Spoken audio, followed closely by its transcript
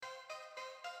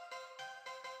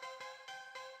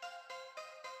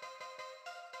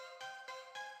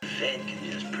Fed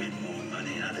can just print more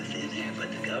money out of thin air,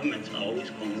 but the government's always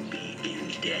going to be in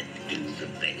debt to the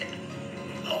Fed.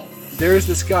 Oh. There's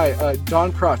this guy,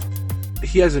 Don Croft.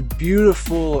 He has a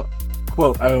beautiful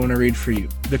quote I want to read for you.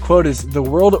 The quote is, "The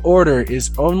world order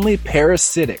is only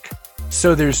parasitic,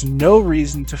 so there's no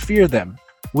reason to fear them.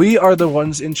 We are the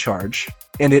ones in charge,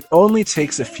 and it only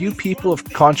takes a few people of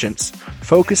conscience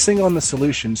focusing on the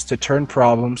solutions to turn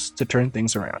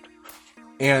things around."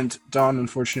 And Don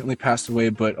unfortunately passed away,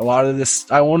 but a lot of this,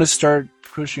 I want to start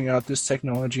pushing out this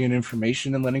technology and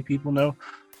information and letting people know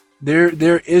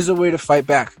there is a way to fight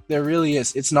back. There really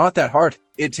is. It's not that hard.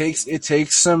 It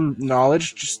takes some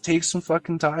knowledge. Just take some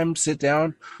fucking time, sit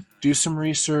down, do some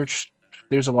research.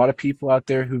 There's a lot of people out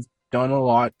there who've done a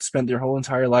lot, spent their whole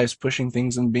entire lives pushing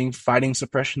things and fighting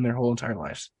suppression their whole entire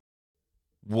lives.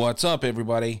 What's up,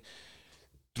 everybody?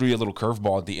 Threw you a little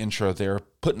curveball at the intro there,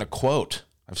 putting a quote.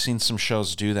 I've seen some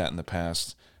shows do that in the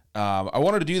past. I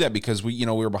wanted to do that because we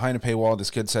were behind a paywall. This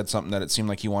kid said something that it seemed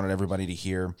like he wanted everybody to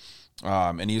hear.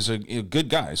 And he's a good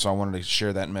guy, so I wanted to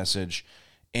share that message.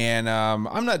 And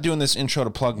I'm not doing this intro to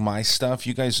plug my stuff.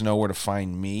 You guys know where to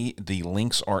find me. The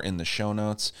links are in the show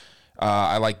notes.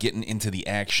 I like getting into the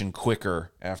action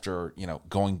quicker after,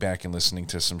 going back and listening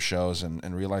to some shows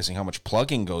and realizing how much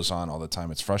plugging goes on all the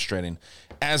time. It's frustrating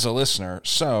as a listener.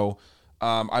 So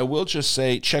I will just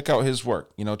say, check out his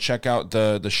work. Check out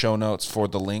the show notes for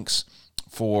the links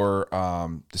for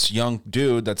this young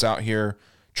dude that's out here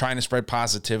trying to spread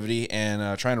positivity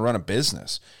and trying to run a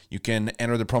business. You can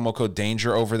enter the promo code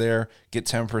DANGER over there, get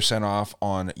 10% off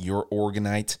on your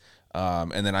Orgonite,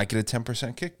 and then I get a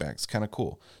 10% kickback. It's kind of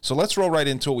cool. So let's roll right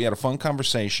into it. We had a fun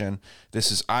conversation.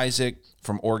 This is Isaac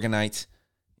from Orgonite.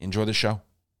 Enjoy the show.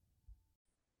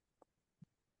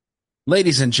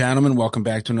 Ladies and gentlemen, welcome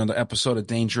back to another episode of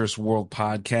Dangerous World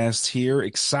Podcast here.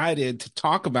 Excited to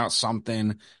talk about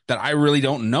something that I really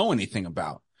don't know anything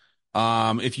about.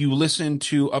 If you listen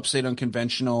to Upstate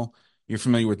Unconventional, you're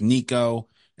familiar with Nico,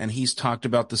 and he's talked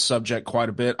about the subject quite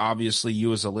a bit. Obviously,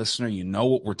 you as a listener, you know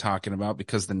what we're talking about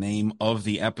because the name of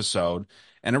the episode,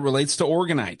 and it relates to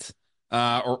Orgonite,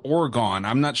 or Oregon.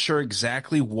 I'm not sure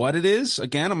exactly what it is.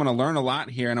 Again, I'm going to learn a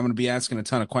lot here, and I'm going to be asking a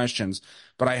ton of questions.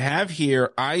 But I have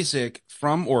here Isaac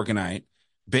from Orgonite,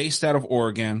 based out of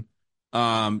Oregon,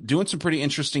 doing some pretty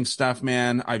interesting stuff,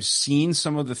 man. I've seen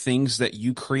some of the things that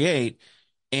you create,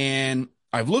 and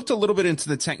I've looked a little bit into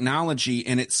the technology,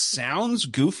 and it sounds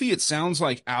goofy. It sounds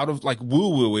like out of like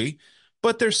woo-woo-y,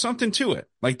 but there's something to it.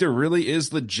 Like there really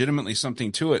is legitimately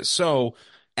something to it. So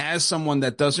as someone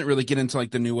that doesn't really get into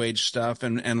like the new age stuff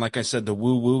and like I said, the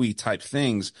woo-woo-y type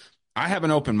things, I have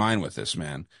an open mind with this,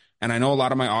 man. And I know a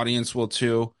lot of my audience will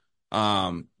too.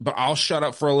 But I'll shut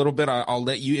up for a little bit. I'll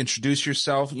let you introduce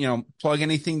yourself, plug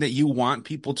anything that you want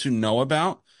people to know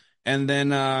about. And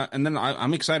then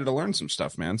I'm excited to learn some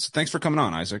stuff, man. So thanks for coming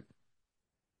on, Isaac.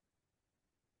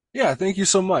 Yeah, thank you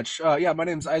so much. My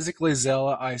name's Isaac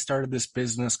Lazella. I started this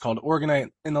business called Orgonite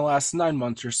in the last 9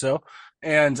 months or so,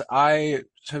 and I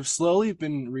have slowly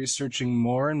been researching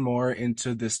more and more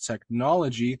into this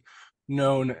technology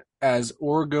known as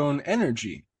Orgone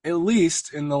energy. At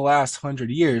least in the last 100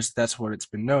 years, that's what it's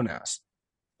been known as.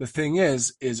 The thing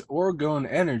is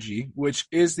Orgone energy, which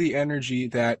is the energy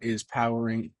that is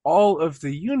powering all of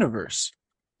the universe,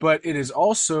 but it is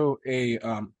also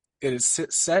it is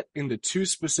set into two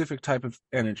specific type of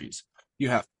energies. You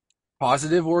have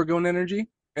positive Orgone energy,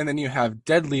 and then you have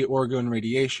deadly Orgone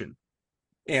radiation.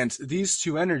 And these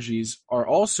two energies are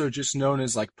also just known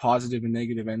as like positive and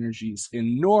negative energies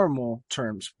in normal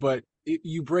terms, but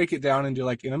you break it down into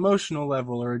like an emotional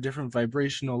level or a different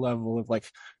vibrational level of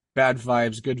like bad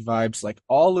vibes, good vibes, like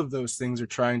all of those things are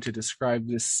trying to describe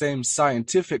this same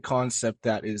scientific concept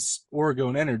that is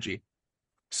Orgone energy.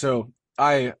 So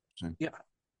I've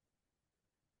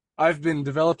been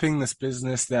developing this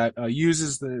business that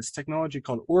uses this technology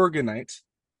called Orgonite.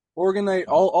 Orgonite,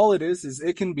 all it is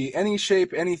it can be any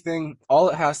shape, anything. All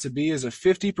it has to be is a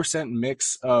 50%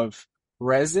 mix of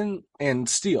resin and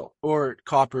steel or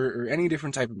copper or any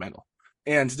different type of metal.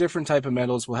 And different type of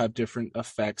metals will have different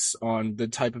effects on the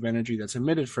type of energy that's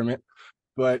emitted from it.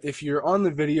 But if you're on the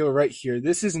video right here,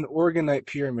 this is an Orgonite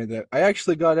pyramid that I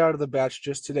actually got out of the batch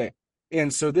just today.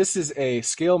 And so this is a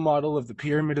scale model of the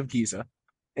Pyramid of Giza.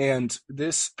 And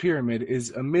this pyramid is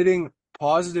emitting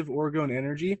positive Orgone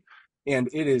energy, and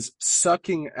it is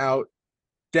sucking out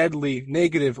deadly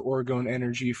negative Orgone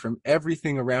energy from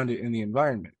everything around it in the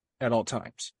environment at all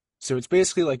times. So it's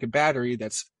basically like a battery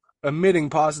that's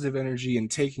emitting positive energy and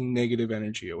taking negative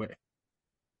energy away.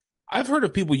 I've heard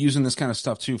of people using this kind of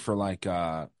stuff too for like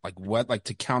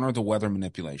to counter the weather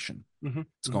manipulation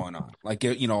that's going on, like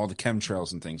all the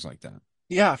chemtrails and things like that.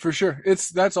 Yeah, for sure.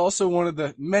 That's also one of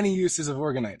the many uses of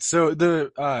Orgonite. So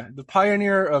the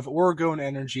pioneer of Orgone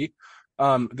energy,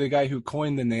 the guy who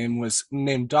coined the name was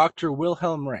named Dr.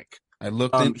 Wilhelm Reich. I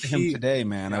looked into him He today,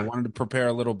 man. I yeah. wanted to prepare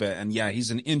a little bit, and yeah,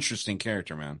 he's an interesting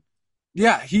character, man.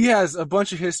 Yeah, he has a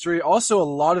bunch of history, also a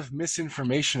lot of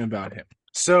misinformation about him.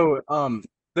 So,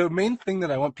 the main thing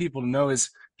that I want people to know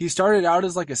is he started out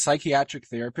as like a psychiatric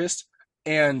therapist,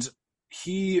 and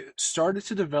he started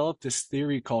to develop this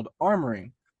theory called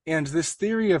armoring. And this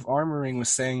theory of armoring was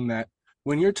saying that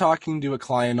when you're talking to a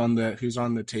client on the who's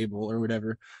on the table or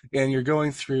whatever, and you're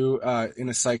going through in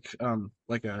a psych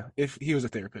like a if he was a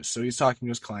therapist, so he's talking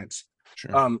to his clients,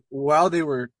 Sure. while they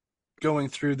were going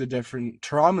through the different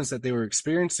traumas that they were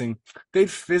experiencing, they'd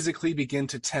physically begin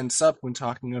to tense up when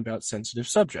talking about sensitive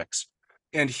subjects.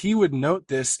 And he would note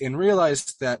this and realize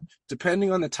that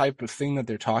depending on the type of thing that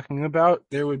they're talking about,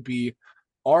 there would be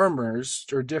armors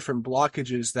or different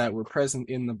blockages that were present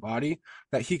in the body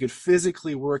that he could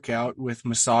physically work out with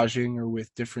massaging or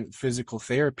with different physical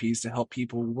therapies to help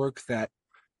people work that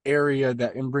area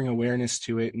that and bring awareness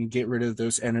to it and get rid of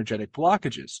those energetic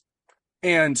blockages.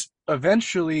 And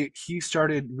eventually he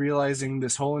started realizing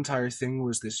this whole entire thing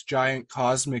was this giant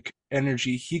cosmic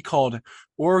energy he called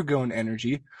orgone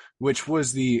energy, which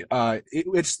was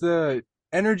it's the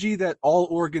energy that all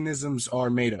organisms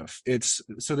are made of. It's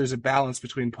so there's a balance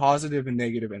between positive and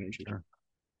negative energy. Sure.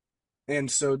 And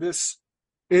so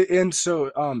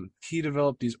he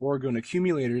developed these orgone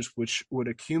accumulators which would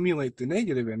accumulate the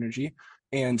negative energy,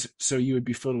 and so you would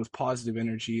be filled with positive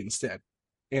energy instead.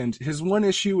 And his one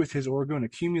issue with his orgone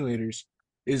accumulators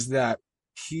is that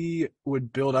he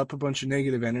would build up a bunch of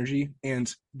negative energy,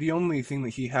 and the only thing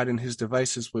that he had in his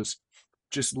devices was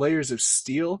just layers of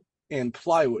steel and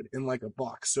plywood in like a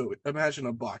box. So imagine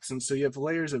a box, and so you have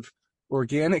layers of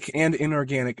organic and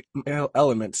inorganic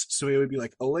elements. So it would be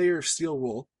like a layer of steel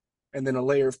wool, and then a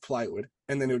layer of plywood,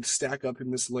 and then it would stack up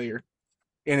in this layer,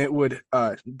 and it would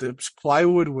the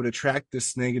plywood would attract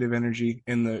this negative energy,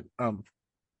 and the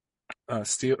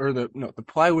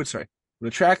plywood, sorry, would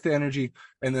attract the energy,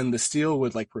 and then the steel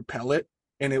would like repel it,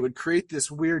 and it would create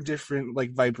this weird different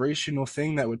like vibrational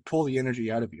thing that would pull the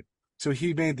energy out of you. So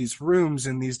he made these rooms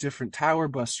and these different tower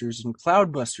busters and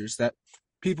cloud busters that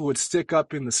people would stick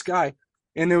up in the sky,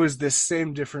 and it was this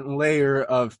same different layer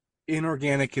of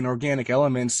inorganic and organic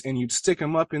elements, and you'd stick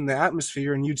them up in the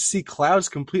atmosphere and you'd see clouds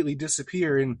completely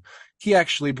disappear. And he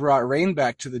actually brought rain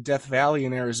back to the Death Valley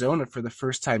in Arizona for the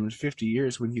first time in 50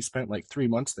 years when he spent like 3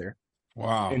 months there.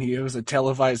 Wow. And it was a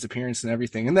televised appearance and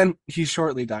everything. And then he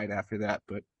shortly died after that.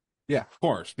 But yeah. Of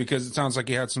course, because it sounds like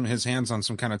he had his hands on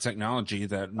some kind of technology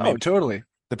that Oh, maybe totally.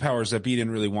 the powers that be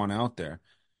didn't really want out there.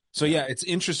 So Yeah. yeah, it's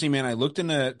interesting, man. I looked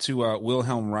into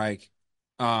Wilhelm Reich.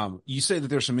 You say that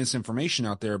there's some misinformation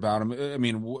out there about him. I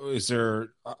mean, is there?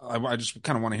 I just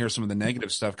kind of want to hear some of the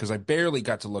negative stuff because I barely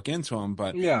got to look into him.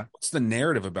 But Yeah. what's the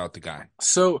narrative about the guy?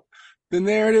 So the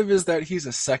narrative is that he's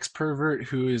a sex pervert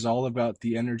who is all about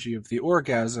the energy of the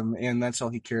orgasm, and that's all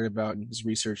he cared about in his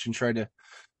research and tried to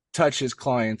touch his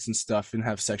clients and stuff and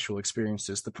have sexual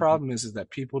experiences. The problem is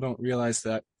that people don't realize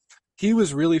that he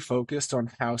was really focused on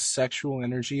how sexual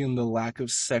energy and the lack of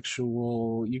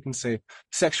sexual, you can say,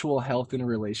 sexual health in a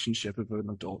relationship of an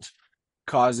adult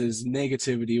causes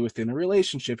negativity within a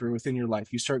relationship or within your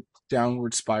life. You start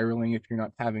downward spiraling if you're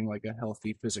not having like a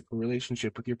healthy physical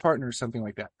relationship with your partner or something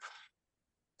like that.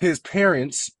 His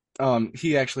parents,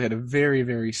 he actually had a very,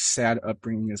 very sad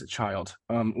upbringing as a child.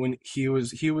 When he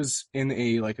was in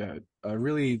a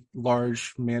really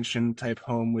large mansion type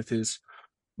home with his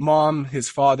mom, his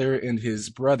father, and his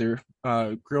brother.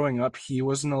 Growing up, he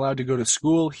wasn't allowed to go to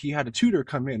school. He had a tutor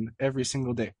come in every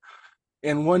single day.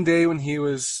 And one day when he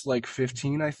was like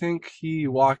 15, I think, he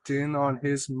walked in on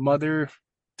his mother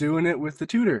doing it with the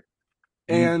tutor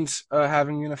Mm. and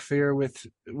having an affair with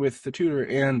the tutor.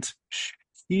 And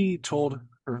he told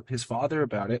his father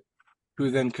about it, who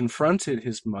then confronted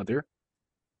his mother.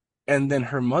 And then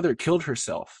her mother killed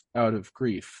herself out of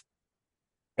grief.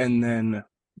 And then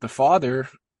the father,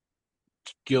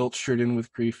 guilt stricken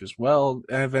with grief as well,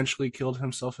 and eventually killed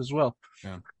himself as well.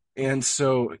 Yeah. And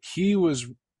so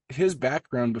his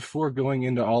background before going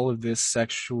into all of this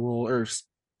sexual or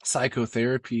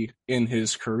psychotherapy in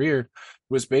his career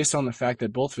was based on the fact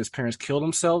that both of his parents killed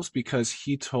themselves because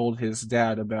he told his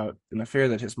dad about an affair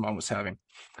that his mom was having.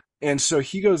 And so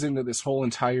he goes into this whole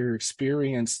entire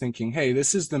experience thinking, hey,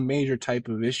 this is the major type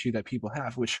of issue that people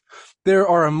have, which there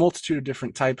are a multitude of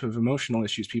different type of emotional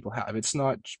issues people have. It's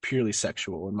not purely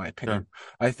sexual, in my opinion. Sure.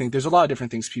 I think there's a lot of different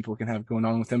things people can have going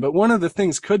on with them, but one of the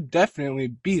things could definitely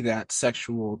be that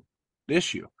sexual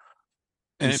issue.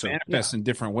 And And it so, yeah, manifests in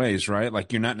different ways, right?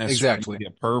 Like you're not necessarily exactly.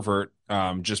 a pervert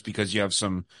just because you have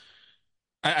some.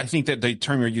 I think that the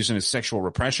term you're using is sexual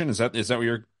repression. Is that what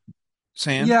you're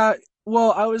saying? Yeah,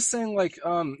 well, I was saying like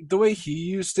the way he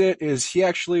used it is he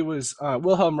actually was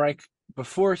Wilhelm Reich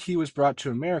before he was brought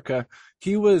to America.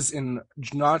 He was in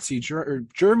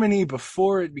Germany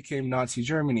before it became Nazi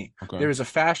Germany. Okay. There was a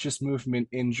fascist movement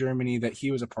in Germany that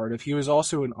he was a part of. He was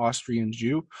also an Austrian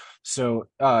Jew, so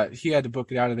he had to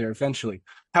book it out of there eventually.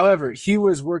 However, he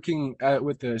was working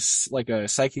with this like a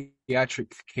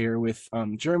psychiatric care with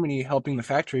Germany, helping the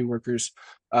factory workers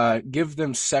give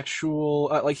them sexual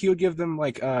like he would give them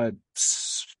like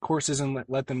courses and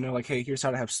let them know like, hey, here's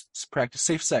how to have practice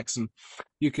safe sex, and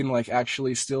you can like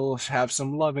actually still have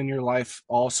some love in your life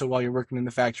also while you're working in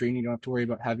the factory, and you don't have to worry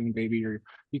about having a baby, or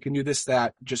you can do this,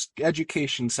 that, just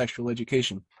education, sexual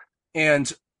education.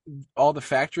 And all the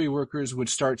factory workers would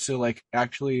start to like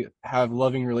actually have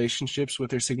loving relationships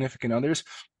with their significant others,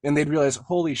 and they'd realize,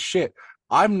 holy shit,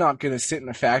 I'm not going to sit in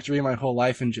a factory my whole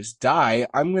life and just die.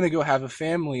 I'm going to go have a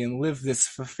family and live this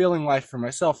fulfilling life for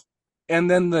myself. And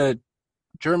then the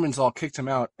Germans all kicked him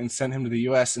out and sent him to the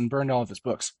US and burned all of his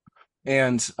books.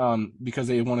 And because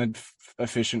they wanted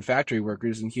efficient factory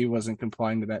workers, and he wasn't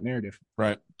complying to that narrative.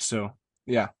 Right. So,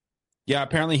 yeah. Yeah.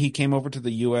 Apparently, he came over to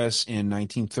the U.S. in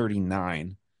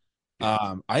 1939.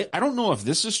 Yeah. I don't know if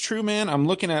this is true, man. I'm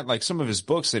looking at like some of his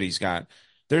books that he's got.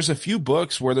 There's a few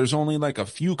books where there's only like a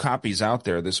few copies out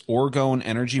there. This Orgone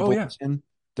Energy Oh, yeah. Bulletin,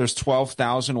 there's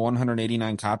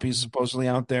 12,189 copies supposedly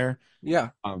out there. Yeah.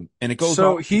 And it goes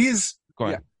So all. he's Go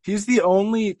yeah, ahead. he's the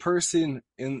only person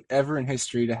in ever in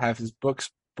history to have his books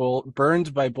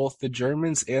burned by both the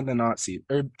Germans and the Nazis,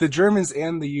 or the Germans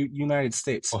and the United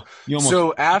States. Oh, you almost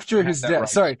So after had his that death, right.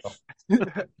 sorry.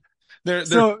 They're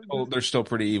So they're still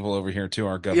pretty evil over here too.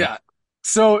 Our government. yeah.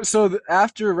 So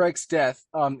after Reich's death,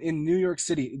 in New York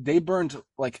City, they burned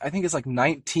like I think it's like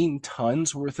 19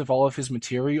 tons worth of all of his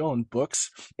material and books,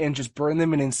 and just burned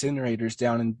them in incinerators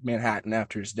down in Manhattan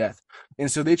after his death. And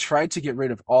so they tried to get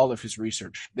rid of all of his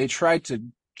research. They tried to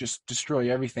just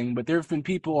destroy everything, but there have been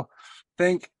people,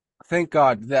 thank thank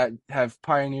God, that have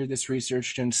pioneered this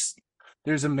research. And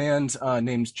there's a man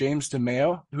named James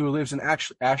DeMeo who lives in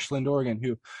Ashland, Oregon,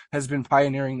 who has been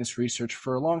pioneering this research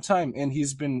for a long time, and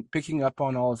he's been picking up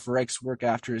on all of Reich's work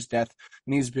after his death,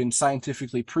 and he's been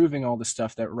scientifically proving all the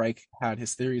stuff that Reich had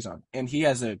his theories on. And he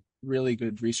has a really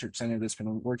good research center that's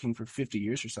been working for 50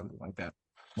 years or something like that.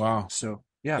 Wow. So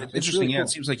yeah, It's it's interesting. really Yeah, it cool.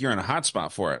 seems like you're in a hot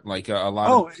spot for it. Like a lot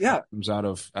of Oh yeah, comes out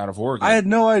of I Oregon. had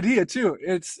no idea too.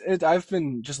 I've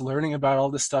been just learning about all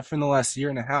this stuff in the last year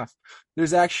and a half.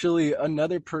 There's actually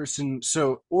another person,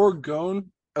 so Orgone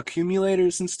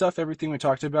accumulators and stuff, everything we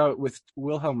talked about with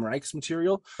Wilhelm Reich's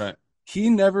material, Right. he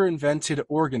never invented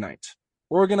Orgonite.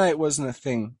 Orgonite wasn't a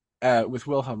thing with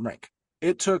Wilhelm Reich.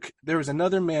 There was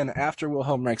another man after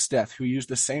Wilhelm Reich's death who used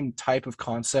the same type of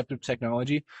concept of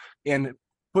technology and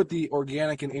put the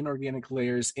organic and inorganic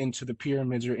layers into the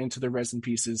pyramids or into the resin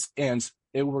pieces, and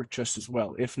it worked just as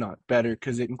well, if not better,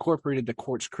 because it incorporated the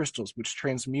quartz crystals, which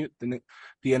transmute the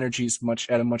energies much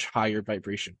at a much higher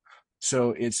vibration.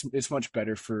 So it's much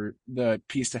better for the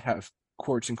piece to have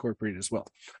quartz incorporated as well.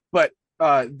 But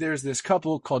there's this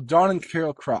couple called Don and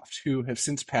Carol Croft who have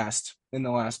since passed in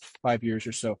the last 5 years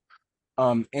or so.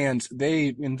 And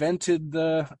they invented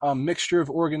the mixture of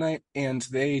Orgonite, and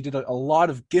they did a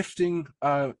lot of gifting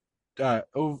to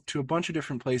a bunch of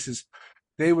different places.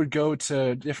 They would go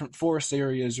to different forest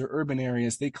areas or urban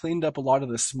areas. They cleaned up a lot of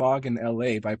the smog in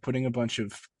LA by putting a bunch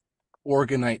of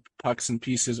Orgonite pucks and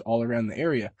pieces all around the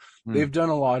area. Hmm. They've done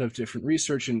a lot of different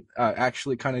research and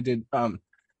actually kind of did.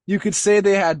 You could say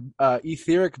they had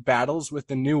etheric battles with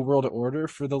the New World Order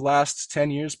for the last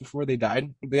 10 years before they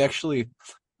died.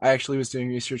 I actually was doing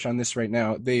research on this right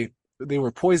now. They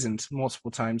were poisoned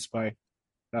multiple times by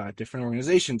different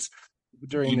organizations Do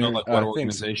during you know their like what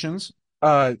things. organizations?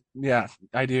 Yeah,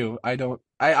 I do. I don't.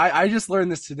 I just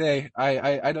learned this today.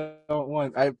 I don't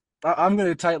want. I'm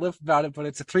gonna tight lip about it, but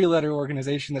it's a three-letter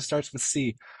organization that starts with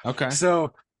C. Okay.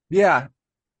 So yeah,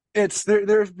 it's there.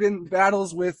 There have been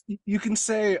battles with. You can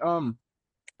say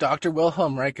Dr.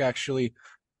 Wilhelm Reich actually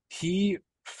he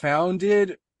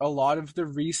founded a lot of the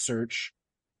research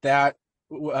that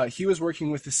he was working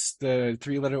with the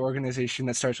three-letter organization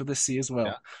that starts with a C as Yeah.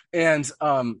 well, and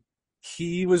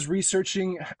he was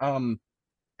researching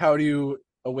how to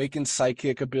awaken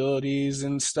psychic abilities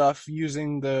and stuff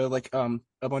using the like a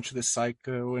bunch of the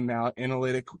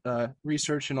psychoanalytic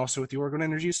research, and also with the orgone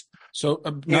energies. So,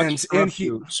 not to And interrupt he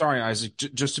you, sorry, Isaac,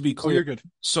 just to be oh, clear. you're good.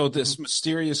 So, Mhm. this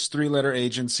mysterious three-letter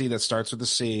agency that starts with a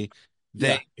C,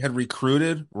 they Yeah, had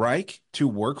recruited Reich to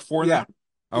work for them.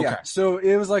 yeah. Okay. So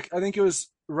it was like I think it was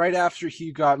right after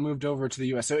he got moved over to the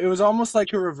US. So it was almost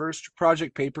like a reverse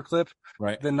Project Paperclip.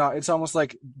 Right. Then not it's almost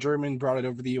like German brought it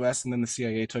over to the US and then the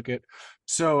CIA took it.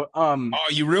 So Oh,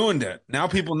 you ruined it. Now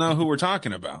people know who we're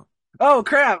talking about. oh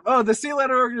crap. Oh, the Sea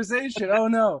Letter Organization. Oh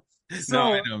no. No,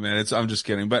 I So know, man. I'm just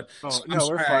kidding. But oh I'm no,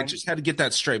 we're sorry. I fine. just had to get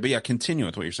that straight. But yeah, continue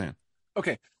with what you're saying.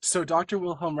 Okay, so Dr.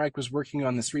 Wilhelm Reich was working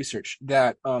on this research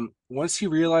that once he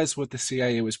realized what the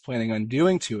CIA was planning on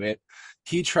doing to it,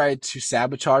 he tried to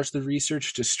sabotage the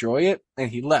research, destroy it, and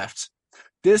he left.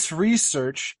 This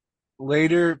research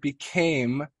later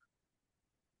became,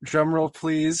 drumroll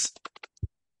please,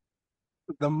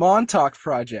 the Montauk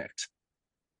Project.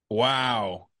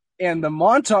 Wow. And the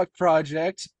Montauk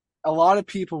Project, a lot of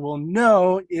people will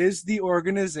know, is the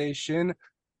organization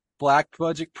Black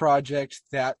Budget Project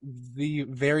that the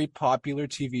very popular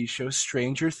TV show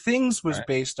Stranger Things was Right.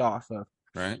 based off of.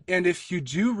 Right. And if you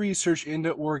do research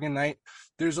into Orgonite,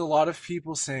 there's a lot of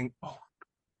people saying, oh,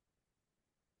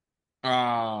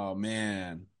 Oh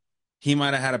man. He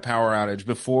might have had a power outage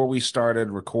before we started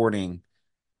recording.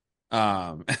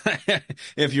 Um,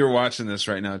 if you're watching this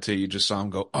right now too, you just saw him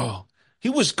go, oh, he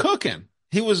was cooking.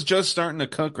 He was just starting to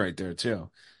cook right there too.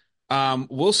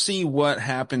 We'll see what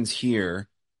happens here.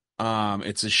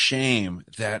 It's a shame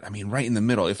that, I mean, right in the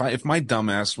middle, if my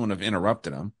dumbass wouldn't have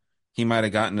interrupted him, he might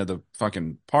have gotten to the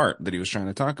fucking part that he was trying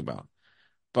to talk about.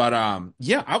 But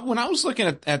yeah, when I was looking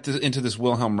into this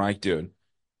Wilhelm Reich dude,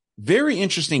 very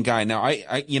interesting guy. Now,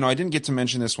 I didn't get to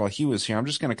mention this while he was here. I'm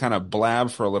just going to kind of blab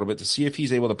for a little bit to see if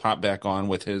he's able to pop back on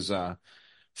with his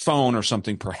phone or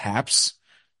something, perhaps.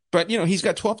 But he's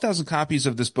got 12,000 copies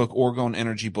of this book, Orgone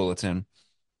Energy Bulletin,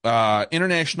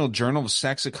 International Journal of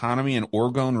Sex Economy and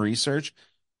Orgone Research.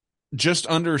 Just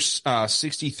under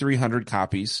 6,300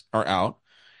 copies are out.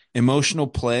 Emotional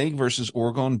Plague versus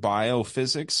Orgone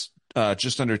Biophysics,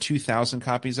 just under 2,000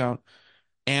 copies out.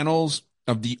 Annals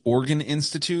of the Organ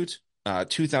Institute,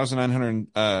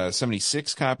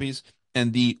 2,976 copies,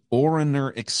 and the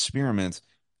Oriner Experiment.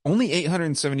 Only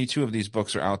 872 of these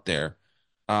books are out there,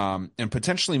 and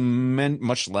potentially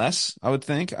much less, I would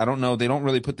think. I don't know. They don't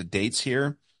really put the dates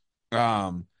here,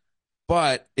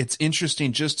 but it's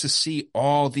interesting just to see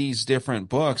all these different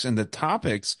books, and the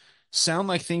topics sound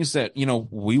like things that,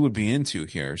 we would be into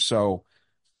here. So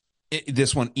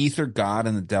this one, Ether, God,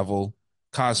 and the Devil,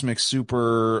 Cosmic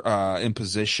Super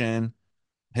Imposition.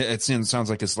 It sounds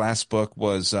like his last book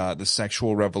was The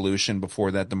Sexual Revolution.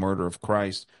 Before that, The Murder of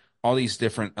Christ. All these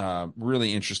different,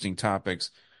 really interesting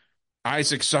topics.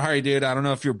 Isaac, sorry, dude. I don't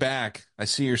know if you're back. I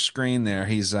see your screen there.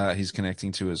 He's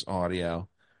connecting to his audio.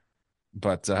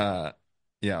 But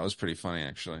yeah, it was pretty funny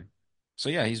actually. So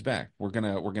yeah, he's back. We're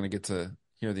gonna get to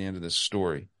hear the end of this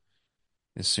story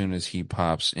as soon as he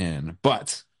pops in.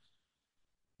 But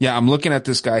yeah, I'm looking at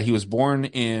this guy. He was born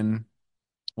in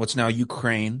what's now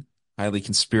Ukraine, highly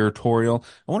conspiratorial.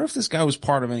 I wonder if this guy was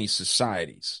part of any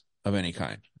societies of any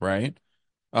kind, right?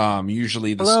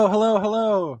 Usually this. hello, hello,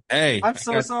 hello. Hey, I'm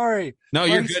so sorry. no,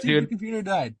 you're My good, stupid dude. computer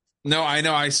died. No, I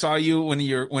know. I saw you when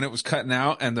it was cutting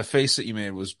out, and the face that you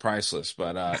made was priceless.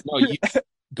 But no, you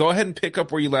go ahead and pick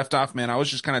up where you left off, man. I was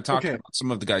just kind of talking Okay. about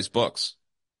some of the guy's books.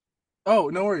 Oh,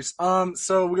 no worries.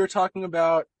 So we were talking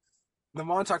about the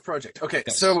Montauk Project. Okay,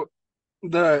 Yes. so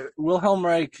the Wilhelm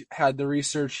Reich had the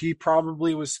research. He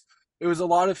probably was. It was a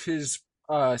lot of his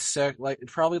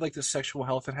probably like the sexual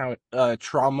health and how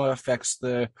trauma affects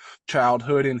the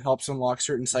childhood and helps unlock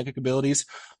certain psychic abilities.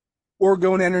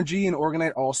 Orgone energy and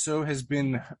Orgonite also has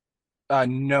been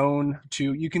known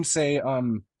to. You can say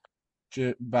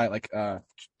by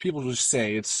people just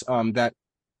say it's that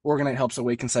Orgonite helps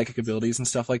awaken psychic abilities and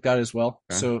stuff like that as well.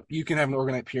 Okay. So you can have an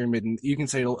Orgonite pyramid, and you can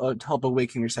say it'll help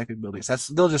awaken your psychic abilities.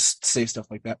 They'll just say stuff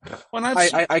like that. Well, I've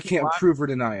seen I a can't lot. prove or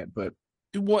deny it, but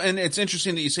Well, and it's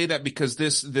interesting that you say that because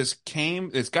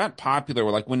it's got popular.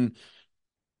 Like when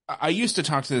I used to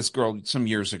talk to this girl some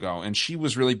years ago, and she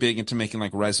was really big into making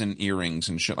like resin earrings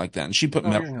and shit like that, and she put oh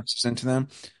metal yeah, pieces into them.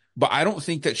 But I don't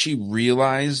think that she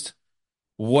realized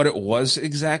what it was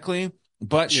exactly.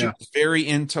 But she yeah, was very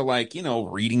into like,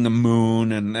 reading the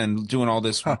moon and doing all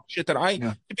this huh, shit that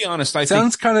yeah. to be honest, I think,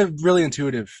 Sounds kind of really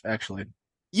intuitive, actually.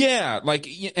 yeah, like,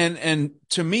 and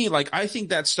to me, like, I think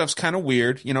that stuff's kind of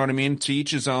weird. You know what I mean? To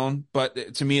each his own.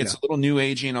 But to me, it's Yeah, a little new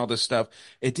agey and all this stuff.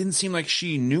 It didn't seem like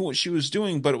she knew what she was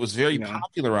doing, but it was very no,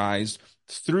 popularized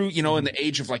through, in mhm, the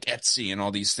age of like Etsy and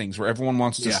all these things where everyone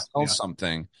wants to yeah, sell yeah,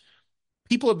 something.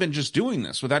 People have been just doing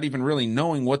this without even really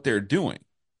knowing what they're doing.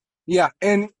 yeah.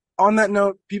 And on that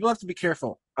note, people have to be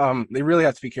careful. They really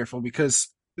have to be careful because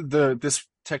this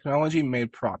technology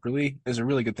made properly is a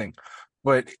really good thing,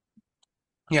 but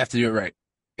you have to do it right.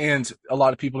 and a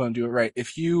lot of people don't do it right.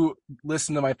 If you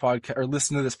listen to my podcast or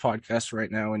listen to this podcast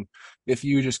right now, and if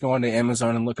you just go onto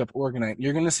Amazon and look up Orgonite,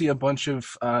 you're going to see a bunch of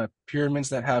pyramids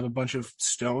that have a bunch of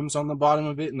stones on the bottom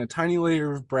of it and a tiny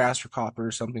layer of brass or copper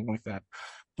or something like that.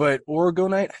 But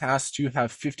Orgonite has to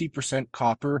have 50%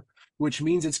 copper, which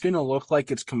means it's going to look like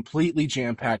it's completely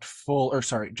jam-packed full, or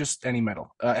sorry, just any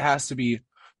metal. It has to be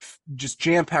just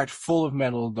jam-packed full of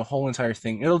metal, the whole entire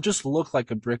thing. It'll just look like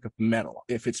a brick of metal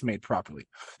if it's made properly.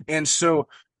 And so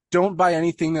don't buy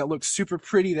anything that looks super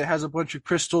pretty that has a bunch of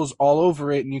crystals all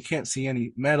over it and you can't see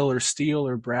any metal or steel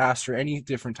or brass or any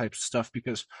different types of stuff,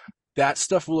 because that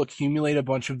stuff will accumulate a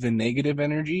bunch of the negative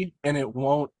energy and it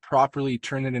won't properly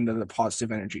turn it into the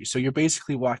positive energy. So you're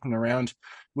basically walking around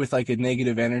with like a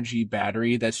negative energy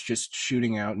battery that's just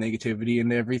shooting out negativity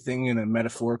and everything in a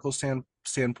metaphorical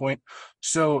standpoint.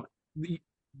 So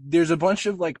there's a bunch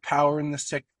of like power in this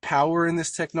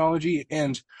technology,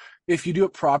 and if you do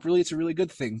it properly, it's a really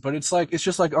good thing. But it's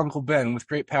just like Uncle Ben. With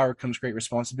great power comes great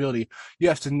responsibility. You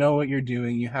have to know what you're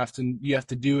doing. You have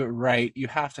to do it right. You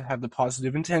have to have the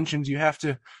positive intentions. You have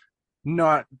to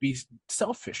not be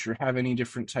selfish or have any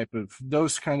different type of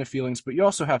those kind of feelings. But you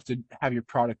also have to have your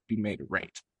product be made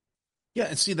right. Yeah,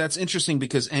 and see, that's interesting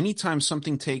because anytime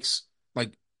something takes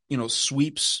like,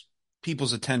 sweeps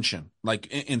people's attention, like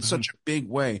in Mm-hmm. such a big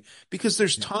way, because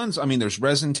there's tons, I mean, there's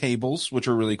resin tables, which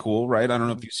are really cool, right? I don't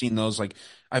know Yeah. if you've seen those. Like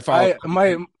I follow, I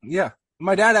my yeah,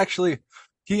 my dad actually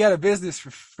he had a business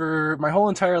for my whole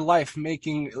entire life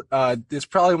making it's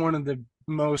probably one of the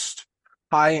most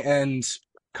high end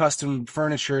custom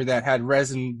furniture that had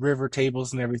resin river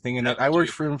tables and everything in yeah, it. I worked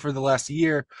dude, for him for the last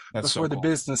year that's so before the cool.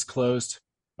 business closed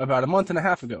about a month and a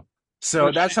half ago. What So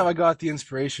a that's how shame. I got the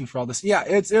inspiration for all this. Yeah,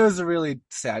 it was a really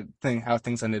sad thing how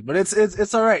things ended, but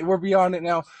it's all right. We're beyond it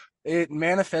now. It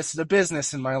manifested a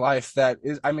business in my life that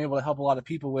I'm able to help a lot of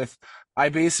people with. I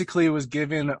basically was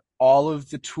given all of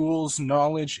the tools,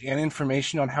 knowledge, and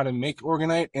information on how to make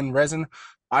Orgonite in resin.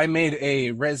 I made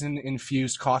a resin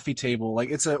infused coffee table.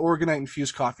 Like it's an Orgonite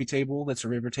infused coffee table that's a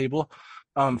river table,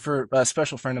 for a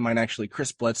special friend of mine, actually,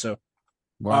 Chris Bledsoe.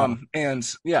 Wow. And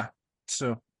yeah,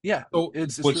 so yeah, So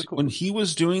it's really was cool. when he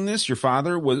was doing this, your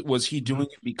father was he Mhm. doing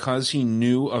it because he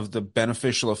knew of the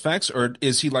beneficial effects, or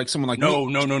is he like someone like me? No,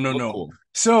 no, Just no, no, look no. cool.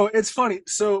 So it's funny.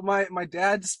 So my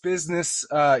dad's business,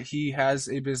 he has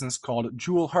a business called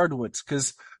Jewel Hardwoods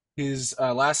because his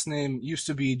last name used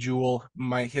to be Jewel.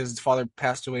 His father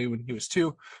passed away when he was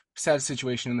two. Sad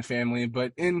situation in the family,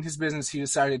 but in his business, he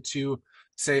decided to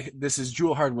say, "This is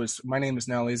Jewel Hardwoods. My name is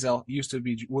now Lazelle. Used to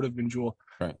be would have been Jewel."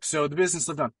 Right. So the business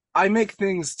lived on. I make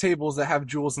tables that have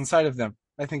jewels inside of them.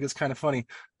 I think it's kind of funny.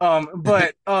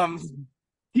 But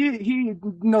he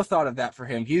no thought of that for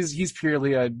him. He's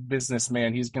purely a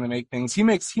businessman. He's gonna make things. He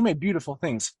made beautiful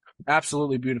things,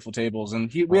 absolutely beautiful tables.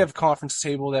 And we Wow. have a conference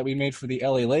table that we made for the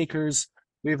LA Lakers.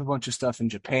 We have a bunch of stuff in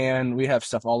Japan. We have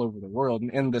stuff all over the world.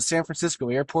 In the San Francisco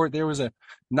airport, there was a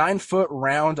 9 foot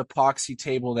round epoxy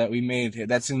table that we made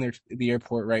that's in the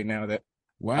airport right now that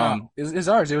Wow. is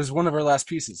ours. It was one of our last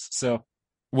pieces. So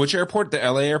Which airport? The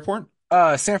LA airport?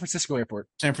 San Francisco airport.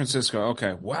 San Francisco.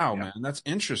 Okay. Wow, Yeah. man. That's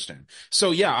interesting.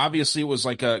 So yeah, obviously it was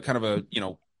like a kind of a,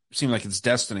 seemed like it's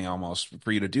destiny almost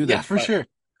for you to do Yeah, this. for But sure.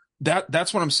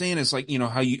 that's what I'm saying is like,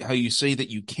 how you say that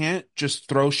you can't just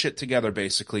throw shit together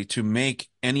basically to make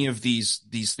any of these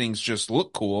things just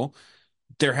look cool.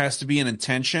 There has to be an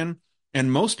intention. And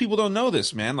most people don't know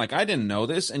this, man. Like I didn't know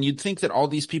this. And you'd think that all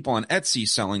these people on Etsy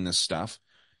selling this stuff,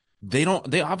 they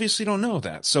obviously don't know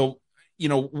that. So,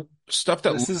 stuff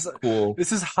that This looks is cool.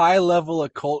 this is high level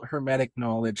occult hermetic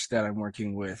knowledge that I'm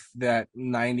working with that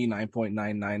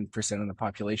 99.99% of the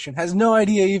population has no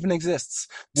idea even exists.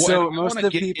 Well, and So I want most to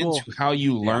of the get into people, how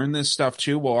you yeah. learn this stuff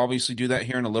too. We'll obviously do that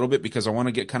here in a little bit because I want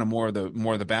to get kind of more of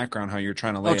the background, how you're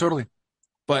trying to Oh, lay it out. totally.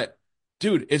 But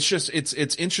dude, it's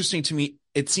interesting to me.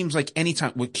 It seems like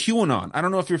anytime with QAnon, I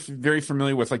don't know if you're very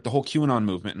familiar with like the whole QAnon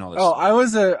movement and all Oh,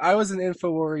 this. I was an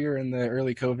info warrior in the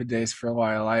early COVID days for a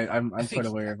while. I I'm quite think,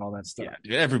 aware of all that stuff. yeah,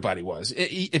 dude, everybody was.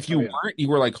 If Oh you yeah. weren't, you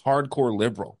were like hardcore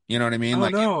liberal. You know what I mean? Oh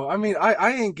Like no. I mean,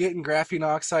 I ain't getting graphene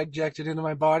oxide injected into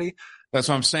my body. that's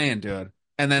what I'm saying, dude.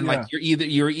 And then like Yeah.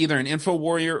 you're either an info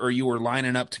warrior or you were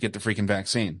lining up to get the freaking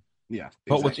vaccine. Yeah,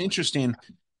 But what's exactly. interesting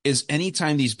is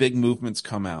anytime these big movements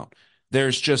come out,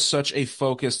 there's just such a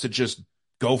focus to just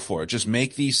go for it. Just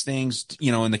make these things,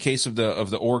 in the case of the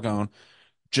Orgone,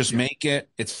 just Yeah. make it.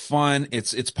 It's fun.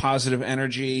 It's positive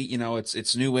energy,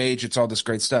 it's new age, it's all this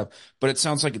great stuff. But it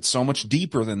sounds like it's so much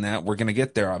deeper than that. We're gonna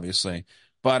get there, obviously.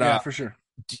 But Yeah, for sure.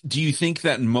 do you think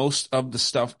that most of the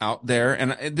stuff out there,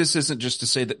 and this isn't just to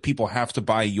say that people have to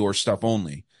buy your stuff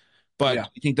only, but Yeah. do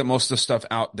you think that most of the stuff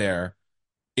out there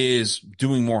is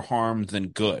doing more harm than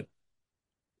good.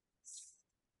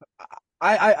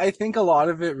 I think a lot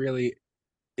of it really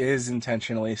is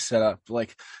intentionally set up.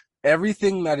 Like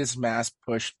everything that is mass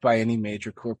pushed by any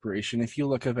major corporation, if you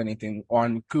look up anything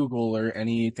on Google or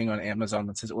anything on Amazon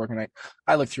that says Orgonite,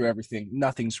 I look through everything.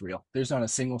 Nothing's real. There's not a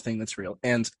single thing that's real.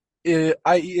 And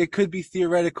it could be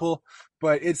theoretical,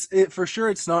 but it for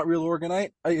sure it's not real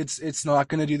Orgonite. It's not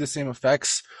going to do the same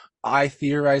effects. I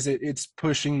theorize it's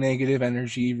pushing negative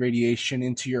energy radiation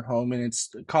into your home and it's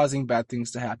causing bad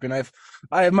things to happen. I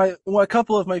have a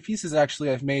couple of my pieces actually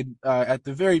I've made at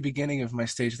the very beginning of my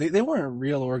stage. They weren't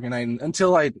real Orgonite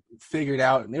until I figured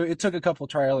out. It took a couple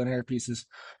trial and error pieces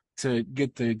to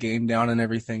get the game down and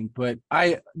everything. But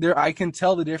I can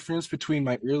tell the difference between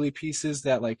my early pieces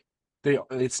that like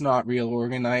it's not real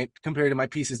Orgonite compared to my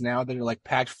pieces now that are like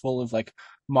packed full of like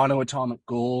monoatomic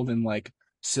gold and like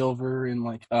silver and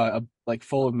like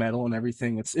full of metal and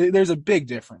everything. There's a big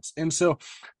difference. And so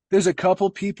there's a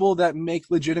couple people that make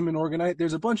legitimate Orgonite.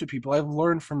 There's a bunch of people. I've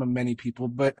learned from many people,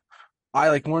 but I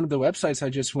like one of the websites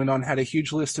I just went on had a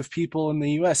huge list of people in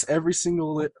the US. Every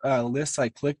single list I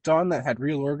clicked on that had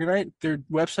real Orgonite, their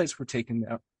websites were taken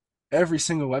down. Every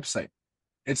single website.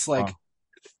 It's like Wow.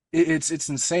 it's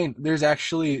insane. There's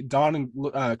actually Don and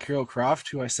Carol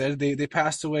Croft, who I said they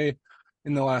passed away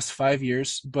in the last 5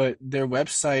 years, but their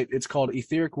website, it's called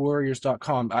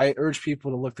ethericwarriors.com. I urge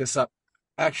people to look this up.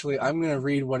 Actually, I'm going to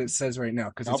read what it says right now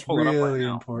because I'll it's pull it up right really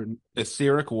now. important.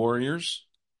 Etheric Warriors,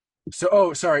 So,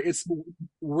 oh, sorry, it's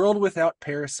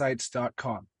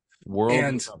worldwithoutparasites.com. World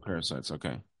And Without Parasites.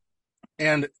 Okay.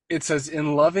 and it says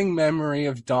in loving memory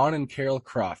of Don and Carol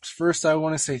Croft. First, I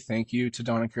want to say thank you to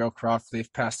Don and Carol Croft.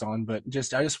 They've passed on, but I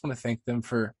just want to thank them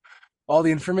for all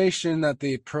the information that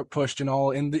they pushed and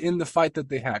all in the fight that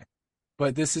they had.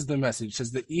 But this is the message. It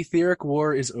says the etheric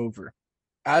war is over.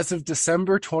 As of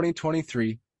December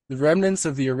 2023, the remnants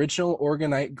of the original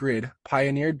Orgonite grid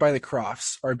pioneered by the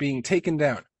Crofts are being taken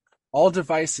down. All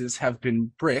devices have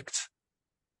been bricked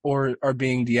or are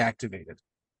being deactivated.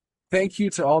 Thank you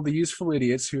to all the useful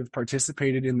idiots who have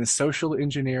participated in the social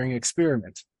engineering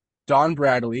experiment. Don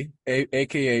Bradley,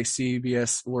 aka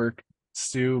CBS Work,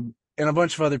 Stu, and a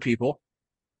bunch of other people.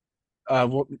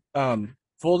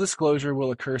 Full disclosure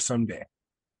will occur someday.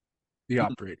 The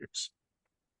operators.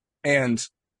 And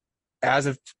as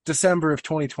of December of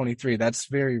 2023, that's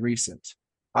very recent.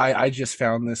 I just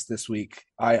found this week.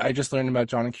 I just learned about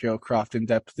John and Carol Croft in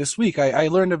depth this week. I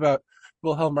learned about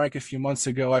Wilhelm Reich a few months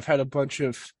ago. I've had a bunch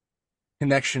of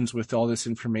connections with all this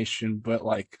information, but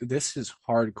like this is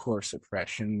hardcore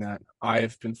suppression that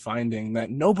I've been finding that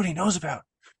nobody knows about.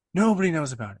 Nobody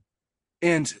knows about it.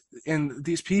 And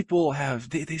these people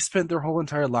they spent their whole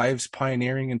entire lives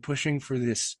pioneering and pushing for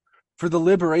the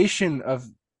liberation of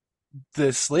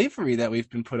the slavery that we've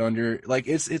been put under. Like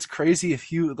it's crazy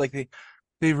if you like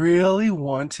they really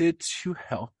wanted to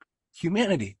help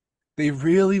humanity. They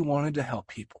really wanted to help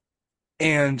people.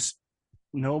 And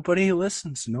nobody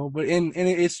listens. Nobody and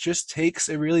it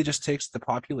really just takes the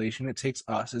population, it takes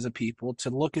us as a people to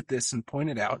look at this and point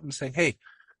it out and say, hey,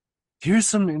 here's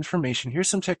some information, here's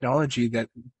some technology that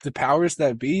the powers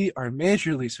that be are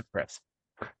majorly suppressed.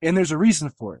 And there's a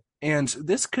reason for it. And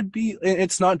this could be,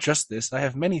 it's not just this. I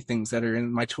have many things that are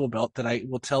in my tool belt that I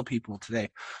will tell people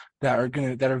today that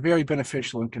are very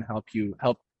beneficial and can help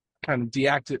kind of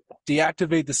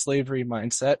deactivate the slavery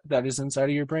mindset that is inside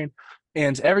of your brain.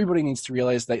 And everybody needs to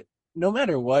realize that no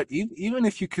matter what, even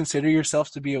if you consider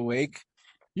yourself to be awake,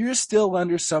 you're still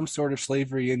under some sort of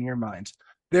slavery in your mind.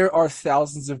 There are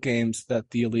thousands of games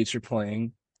that the elites are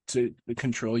playing to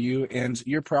control you, and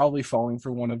you're probably falling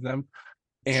for one of them.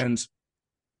 And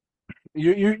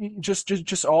you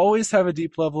just always have a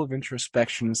deep level of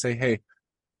introspection and say, hey,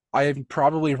 I am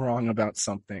probably wrong about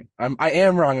something. I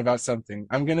am wrong about something.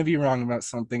 I'm gonna be wrong about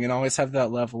something, and always have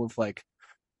that level of like,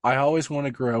 I always want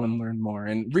to grow and learn more,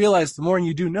 and realize the more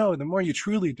you do know, the more you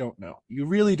truly don't know. You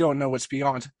really don't know what's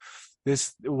beyond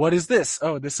this. What is this?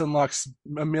 Oh, this unlocks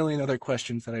a million other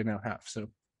questions that I now have. So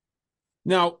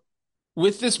Now,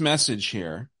 with this message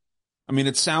here, I mean,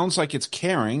 it sounds like it's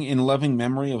caring in loving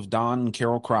memory of Don and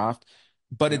Carol Croft,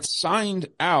 but yeah, it's signed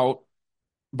out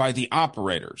by the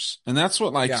operators. And that's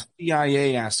what like yeah.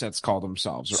 CIA assets call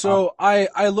themselves. So I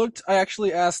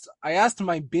asked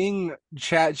my Bing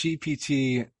Chat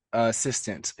GPT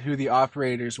assistant who the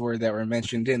operators were that were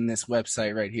mentioned in this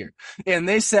website right here. And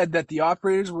they said that the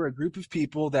operators were a group of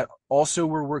people that also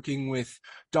were working with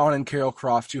Don and Carol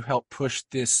Croft to help push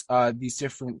these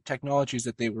different technologies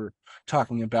that they were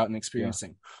talking about and Yeah.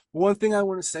 experiencing. One thing I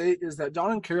want to say is that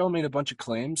Don and Carol made a bunch of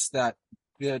claims that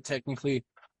technically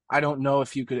I don't know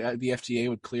if you could the FDA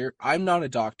would clear. I'm not a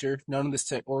doctor. None of this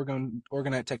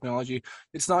Orgonite technology.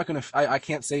 It's not gonna. I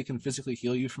can't say it can physically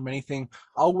heal you from anything.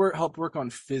 I'll help work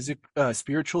on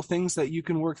spiritual things that you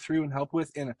can work through and help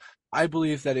with. And I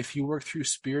believe that if you work through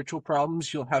spiritual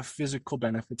problems, you'll have physical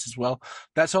benefits as well.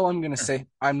 That's all I'm gonna say.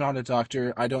 I'm not a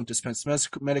doctor. I don't dispense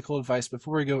medical advice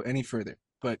before we go any further.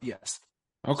 But yes.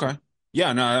 Okay.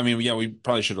 Yeah, no, I mean, yeah, we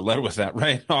probably should have led with that,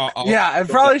 right? Yeah, I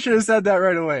probably should have said that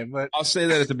right away, but I'll say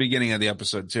that at the beginning of the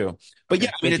episode too. But yeah,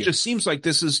 okay, I mean, thank it you. just seems like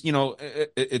this is,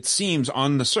 it seems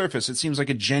on the surface, it seems like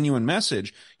a genuine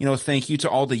message. Thank you to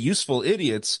all the useful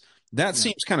idiots. That Yeah.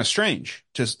 seems kind of strange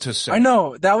to I say.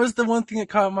 know that was the one thing that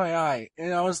caught my eye,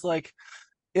 and I was like,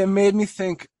 it made me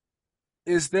think: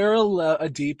 is there a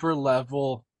deeper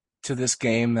level to this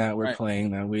game that we're Right.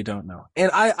 playing that we don't know? And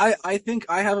I think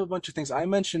I have a bunch of things. I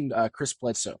mentioned Chris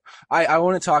Bledsoe. I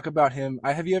want to talk about him.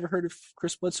 Have you ever heard of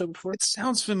Chris Bledsoe before? It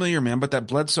sounds familiar, man, but that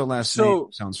Bledsoe last name So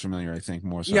sounds familiar, I think,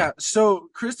 more so. yeah, so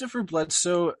Christopher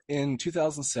Bledsoe in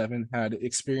 2007 had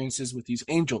experiences with these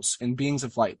angels and beings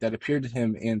of light that appeared to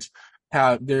him, and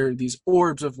have there are these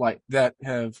orbs of light that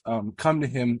have come to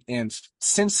him. And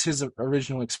since his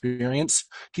original experience,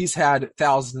 he's had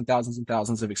thousands and thousands and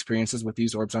thousands of experiences with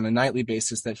these orbs on a nightly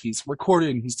basis that he's recorded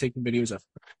and he's taken videos of.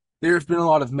 There have been a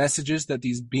lot of messages that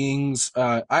these beings,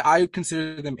 I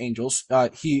consider them angels.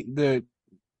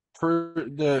 Per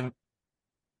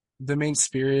the main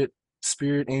spirit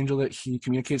angel that he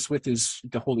communicates with is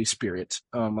the Holy Spirit.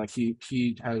 Like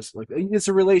he has like it's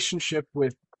a relationship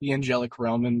with the angelic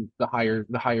realm and the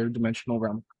higher dimensional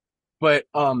realm. But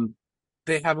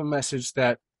they have a message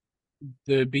that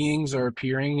the beings are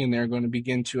appearing and they're going to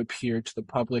begin to appear to the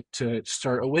public to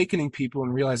start awakening people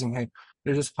and realizing, hey,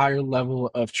 there's this higher level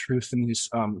of truth in these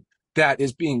that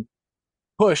is being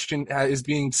pushed and is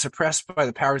being suppressed by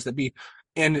the powers that be.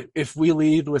 And if we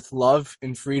lead with love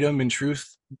and freedom and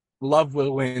truth, love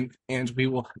will win, and we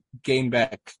will gain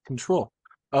back control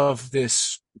of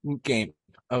this game,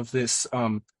 of the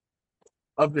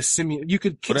You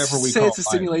could Whatever we say call it's a life.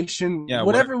 simulation, Yeah,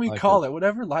 whatever whatever we life is. call it,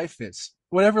 whatever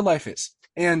life is.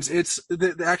 And it's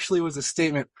actually was a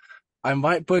statement. I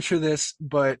might butcher this,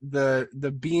 but the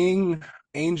being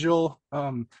angel,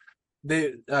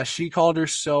 she called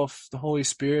herself the Holy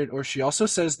Spirit, or she also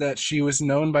says that she was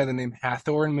known by the name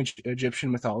Hathor in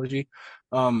Egyptian mythology.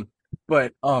 Um,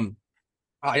 but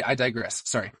I digress.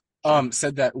 Sorry. Sure.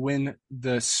 Said that when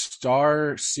the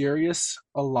star Sirius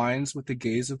aligns with the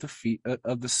gaze of the feet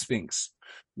of the Sphinx,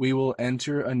 we will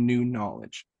enter a new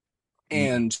knowledge.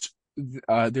 Mm.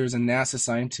 And there's a NASA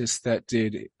scientist that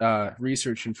did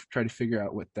research and try to figure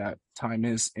out what that time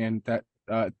is, and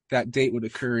that date would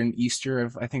occur in Easter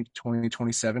of I think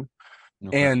 2027.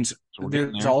 Okay. And So we're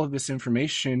getting there's there. all of this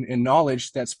information and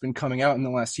knowledge that's been coming out in the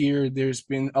last year. There's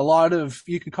been a lot of,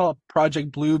 you could call it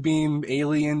Project Bluebeam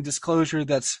alien disclosure.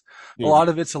 That's a Dude, lot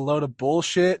of it's a load of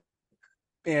bullshit.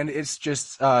 And it's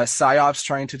just psyops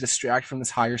trying to distract from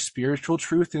this higher spiritual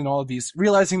truth and all of these,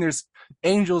 realizing there's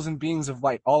angels and beings of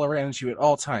light all around you at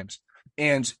all times.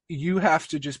 And you have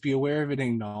to just be aware of it and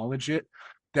acknowledge it.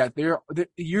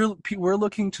 We're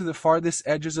looking to the farthest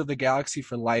edges of the galaxy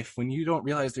for life when you don't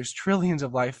realize there's trillions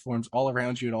of life forms all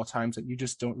around you at all times that you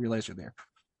just don't realize are there.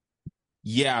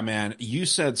 yeah, man, you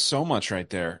said so much right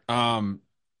there.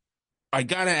 I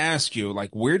gotta ask you,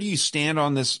 like, where do you stand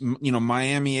on this,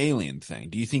 Miami alien thing?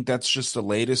 Do you think that's just the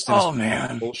latest in a Oh series of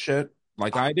man. bullshit?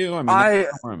 Like I do. I mean, that's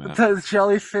I where I'm at. the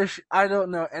jellyfish. I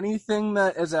don't know anything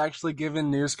that is actually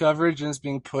given news coverage and is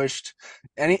being pushed.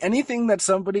 Anything that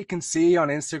somebody can see on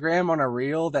Instagram on a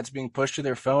reel that's being pushed to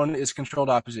their phone is controlled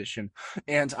opposition.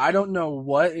 And I don't know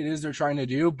what it is they're trying to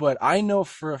do, but I know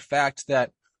for a fact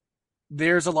that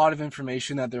there's a lot of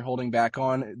information that they're holding back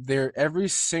on. Every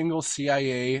single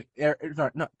CIA,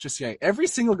 not just CIA, every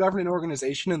single government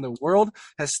organization in the world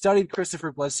has studied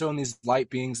Christopher Bledsoe and these light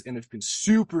beings and have been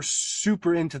super,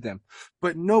 super into them.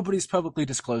 But nobody's publicly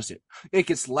disclosed it. It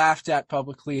gets laughed at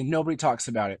publicly and nobody talks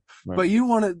about it. Right. But you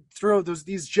want to throw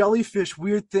these jellyfish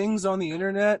weird things on the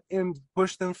internet and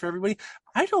push them for everybody.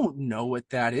 I don't know what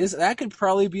that is. That could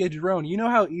probably be a drone. You know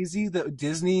how easy the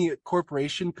Disney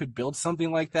Corporation could build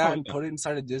something like that Oh, and yeah. put it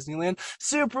inside of Disneyland?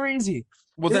 Super easy.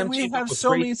 Well, then We team up have with so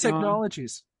many Raytheon.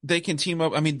 technologies. They can team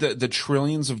up. I mean, the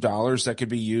trillions of dollars that could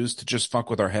be used to just fuck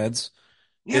with our heads.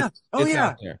 Yeah. Oh It's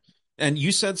out yeah. there. And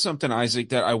you said something, Isaac,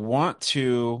 that I want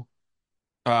to.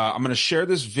 I'm going to share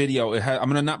this video. I'm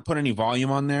going to not put any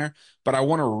volume on there, but I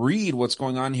want to read what's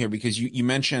going on here because you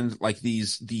mentioned like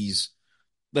these.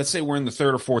 Let's say we're in the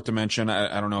third or fourth dimension.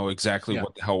 I don't know exactly Yeah.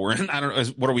 what the hell we're in. I don't know.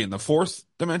 What are we in the fourth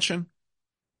dimension?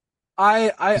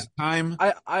 I I Is time?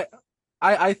 I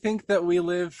I think that we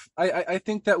live I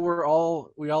think that we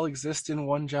all exist in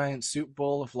one giant soup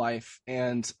bowl of life,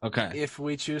 and Okay. if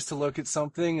we choose to look at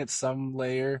something at some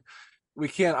layer, we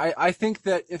can. I think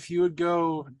that if you would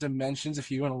go dimensions,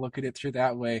 if you want to look at it through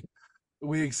that way,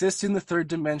 we exist in the third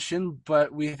dimension,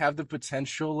 but we have the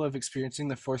potential of experiencing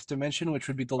the fourth dimension, which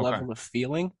would be the Okay. level of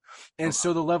feeling. And Okay.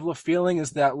 so the level of feeling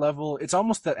is that level, it's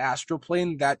almost that astral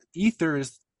plane. That ether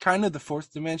is kind of the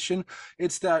fourth dimension.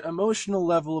 It's that emotional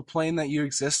level of plane that you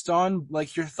exist on,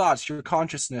 like your thoughts, your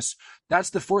consciousness.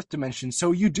 That's the fourth dimension.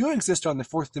 So you do exist on the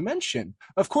fourth dimension.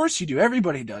 Of course you do.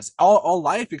 Everybody does. All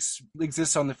life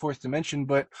exists on the fourth dimension,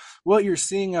 but what you're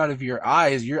seeing out of your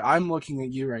eyes, I'm looking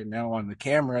at you right now on the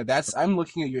camera. That's I'm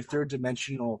looking at your third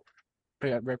dimensional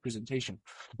representation.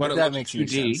 But If it that looks makes any 2D,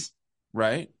 sense.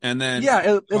 right? And then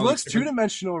Yeah, it all these looks two different.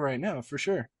 dimensional right now for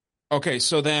sure. Okay,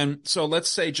 so let's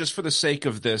say just for the sake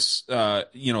of this thing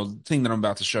that I'm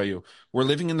about to show you, we're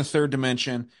living in the third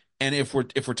dimension, and if we're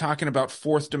talking about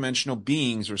fourth dimensional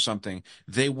beings or something,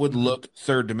 they would Hmm. look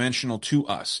third dimensional to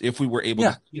us if we were able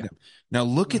to Yeah, see yeah. them. Now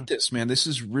look Hmm. at this, man. This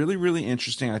is really, really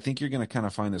interesting. I think you're going to kind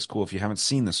of find this cool if you haven't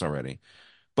seen this already.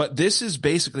 But this is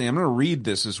basically, I'm going to read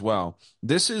this as well.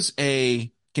 This is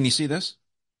can you see this?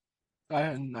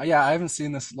 Yeah, I haven't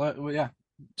seen this. Well, yeah.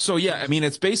 So yeah, I mean,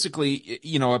 it's basically,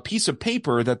 a piece of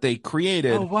paper that they Oh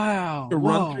created wow! to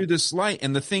run through Whoa! this light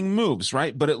and the thing moves,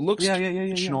 right? But it looks Yeah, yeah, yeah,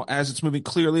 yeah, yeah, two-dimensional as it's moving.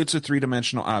 Clearly, it's a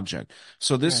three-dimensional object.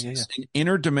 So yeah, this yeah, yeah. is an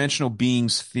interdimensional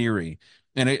beings theory.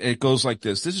 And it goes like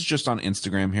this. This is just on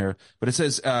Instagram here, but it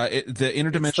says the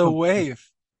It's the interdimensional.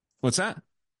 wave. What's that?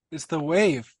 It's the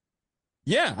wave.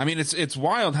 Yeah, I mean it's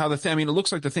wild how I mean it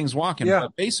looks like the thing's walking, Yeah.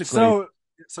 but basically, So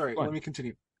sorry. go Let on. me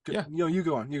continue. Yeah. You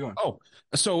go on. You go on. Oh,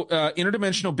 so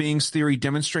interdimensional beings theory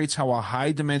demonstrates how a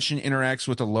high dimension interacts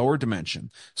with a lower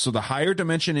dimension. So the higher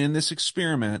dimension in this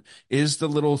experiment is the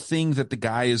little thing that the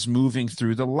guy is moving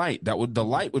through the light. The Mhm.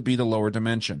 light would be the lower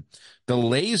dimension. The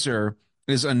laser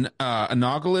is an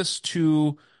analogous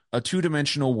to a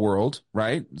two-dimensional world,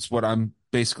 right? It's what I'm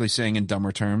basically saying in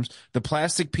dumber terms. The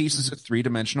plastic piece is Mhm. a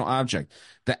three-dimensional object.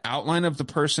 The outline of the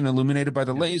person illuminated by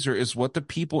the Yeah. laser is what the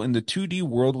people in the 2D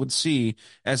world would see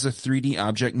as a 3D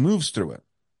object moves through it.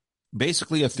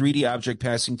 Basically, a Mhm. 3D object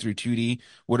passing through 2D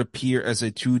would appear as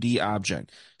a 2D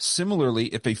object. Similarly,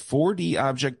 if a 4D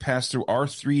object passed through our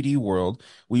 3D world,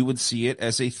 we would see it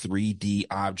as a 3D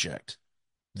object.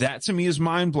 That to me is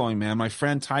mind blowing, man. My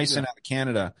friend Tyson Yeah. out of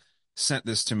Canada sent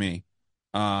this to me.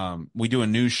 We do a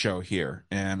news show here,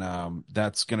 and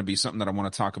that's going to be something that I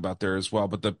want to talk about there as well.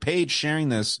 But the page sharing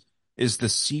this is The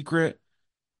Secret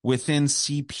Within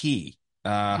CP.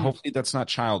 Hmm. Hopefully that's not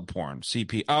child porn.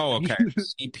 CP. Oh, okay.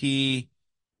 CP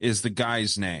is the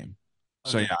guy's name.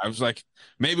 So Okay. yeah, I was like,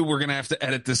 maybe we're gonna have to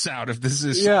edit this out if this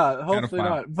is some Yeah, kind of hopefully file.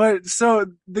 not. But so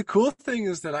the cool thing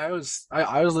is that I was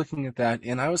looking at that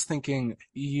and I was thinking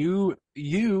you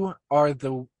are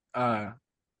the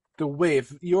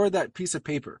wave. You're that piece of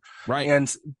paper. Right.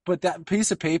 And but that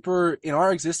piece of paper in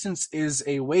our existence is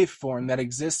a waveform that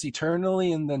exists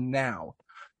eternally in the now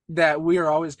that we are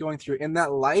always going through. And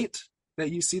that light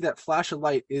that you see, that flash of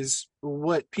light, is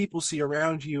what people see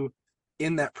around you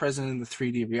in that present in the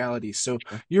 3D reality. So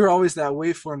Sure. you're always that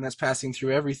waveform that's passing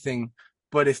through everything.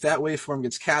 But if that waveform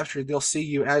gets captured, they'll see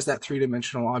you as that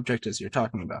three-dimensional object as you're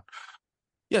talking about.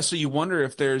 Yeah, so you wonder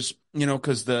if there's,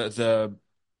 because the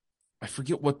I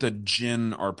forget what the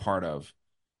jinn are part of,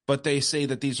 but they say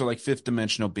that these are like fifth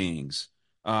dimensional beings.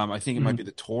 I think it might Mhm. be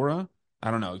the Torah.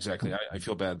 I don't know exactly. I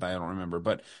feel bad that I don't remember,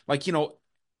 but like,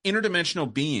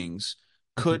 interdimensional beings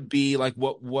could be like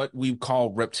what we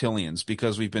call reptilians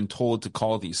because we've been told to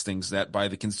call these things that by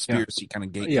the Yeah, conspiracy kind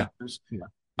of yeah, gatekeepers. yeah,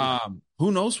 yeah.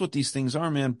 Who knows what these things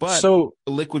are, man? But So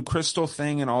the liquid crystal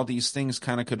thing and all these things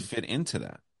kind of could fit into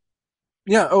that.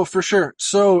 yeah, oh for sure.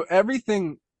 So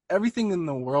everything in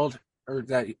the world or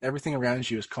that everything around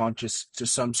you is conscious to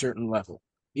some certain level.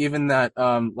 Even that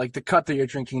like the cup that you're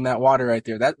drinking, that water right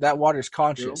there, that water's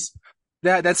True. conscious.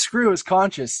 That screw is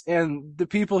conscious. And the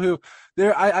people who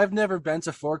I've never bent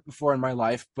a fork before in my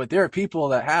life, but there are people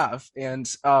that have. And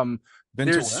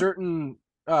Been to there's where? certain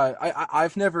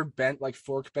I've never bent like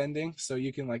fork bending, so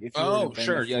you can like if you were to Oh,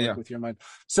 bend a sure. Yeah, yeah. fork with your mind.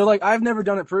 So like I've never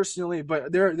done it personally,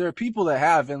 but there are people that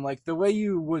have, and like the way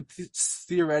you would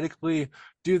theoretically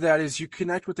do that is you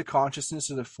connect with the consciousness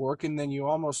of the fork, and then you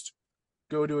almost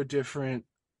go to a different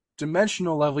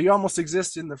dimensional level. You almost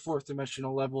exist in the fourth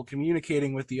dimensional level,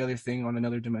 communicating with the other thing on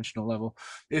another dimensional level.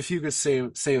 If you could say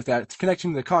with that, it's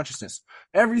connecting to the consciousness.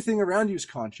 Everything around you is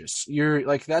conscious. You're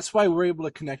like that's why we're able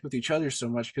to connect with each other so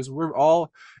much because we're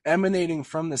all emanating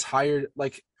from this higher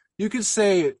like you could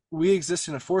say we exist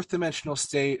in a fourth dimensional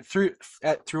state through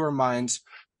our minds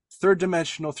third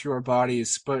dimensional through our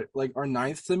bodies, but like our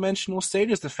ninth dimensional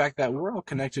state is the fact that we're all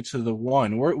connected to the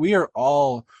one. We are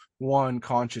all one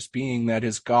conscious being that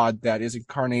is God that is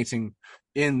incarnating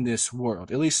in this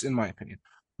world, at least in my opinion.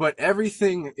 But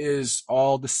everything is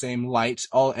all the same light,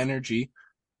 all energy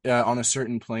on a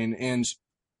certain plane, and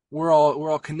we're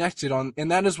all connected on,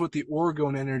 and that is what the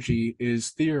orgone energy is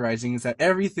theorizing, is that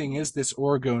everything is this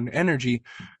orgone energy,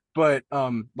 but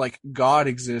like God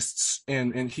exists,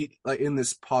 and he, like, in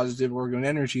this positive orgone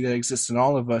energy that exists in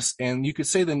all of us. And you could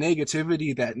say the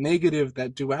negativity, that negative,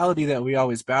 that duality that we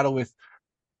always battle with,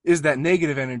 is that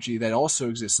negative energy that also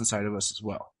exists inside of us as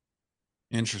well.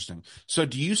 Interesting. So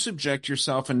do you subject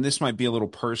yourself, and this might be a little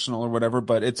personal or whatever,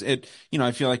 but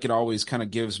I feel like it always kind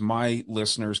of gives my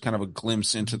listeners kind of a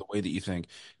glimpse into the way that you think.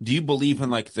 Do you believe in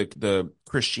like the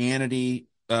Christianity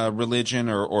religion,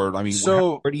 or I mean,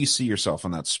 So where do you see yourself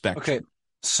on that spectrum? okay,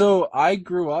 so I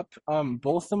grew up.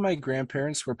 Both of my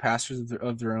grandparents were pastors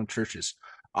of their own churches.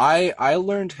 I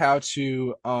learned how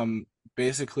to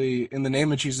basically, in the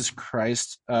name of Jesus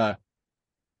Christ,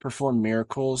 perform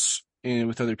miracles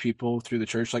with other people through the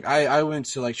church. Like I went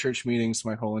to like church meetings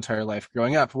my whole entire life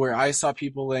growing up, where I saw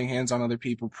people laying hands on other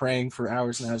people, praying for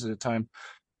hours and hours at a time.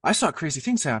 I saw crazy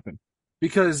things happen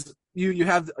because you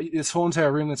have this whole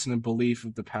entire room that's in a belief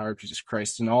of the power of Jesus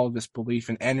Christ, and all of this belief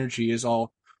and energy is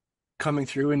all coming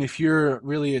through. And if you're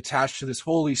really attached to this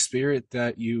Holy Spirit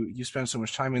that you spend so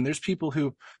much time in, there's people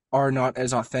who are not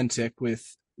as authentic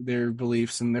with their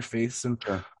beliefs and their faiths. And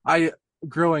Sure. I,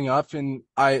 growing up and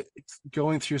I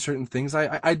going through certain things,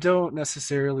 I don't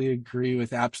necessarily agree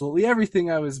with absolutely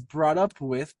everything I was brought up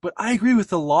with, but I agree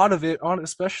with a lot of it, on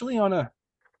especially on a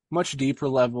much deeper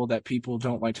level that people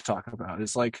don't like to talk about.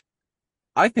 It's like,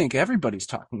 I think everybody's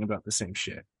talking about the same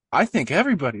shit. I think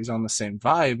everybody's on the same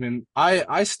vibe. And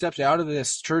I stepped out of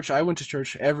this church. I went to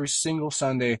church every single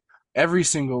Sunday, every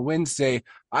single Wednesday.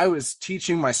 I was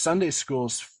teaching my Sunday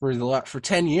schools for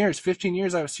 10 years, 15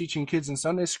 years. I was teaching kids in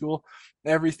Sunday school,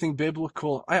 everything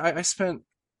biblical. I spent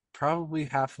probably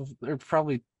half of, or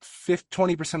probably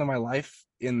 20% of my life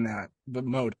in that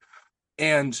mode.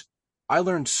 And I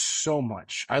learned so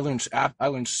much. I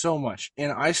learned so much,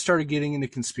 and I started getting into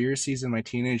conspiracies in my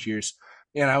teenage years.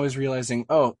 And I was realizing,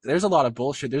 oh, there's a lot of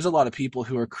bullshit. There's a lot of people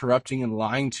who are corrupting and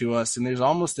lying to us, and there's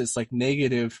almost this like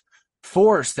negative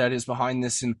force that is behind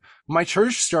this. And my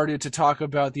church started to talk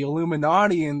about the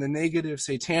Illuminati and the negative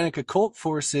satanic occult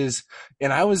forces,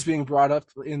 and I was being brought up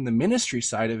in the ministry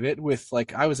side of it with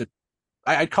like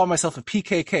I'd call myself a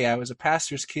PKK. I was a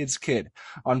pastor's kid's kid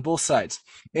on both sides.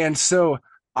 And so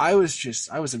I was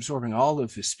absorbing all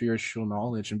of this spiritual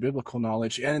knowledge and biblical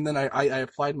knowledge. And then I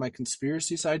applied my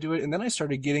conspiracy side to it. And then I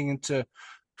started getting into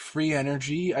free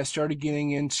energy. I started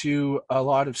getting into a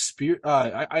lot of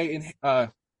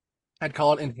I'd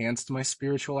call it enhanced my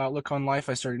spiritual outlook on life.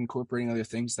 I started incorporating other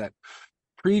things that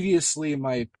previously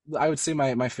I would say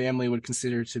my family would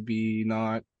consider to be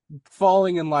not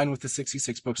falling in line with the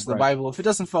 66 books of the Right. Bible. If it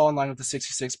doesn't fall in line with the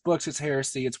 66 books, it's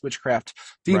heresy, it's witchcraft,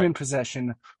 Right. demon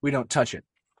possession. We don't touch it.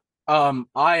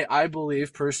 I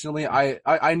believe personally,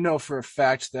 I know for a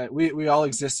fact that we all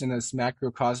exist in this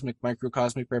macrocosmic,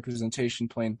 microcosmic representation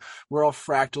plane. We're all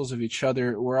fractals of each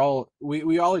other.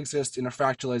 We all exist in a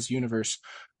fractalized universe.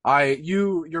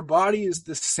 Your body is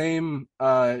the same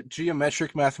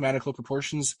geometric mathematical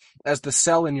proportions as the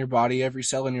cell in your body, every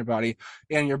cell in your body,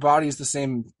 and your body is the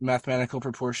same mathematical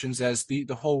proportions as the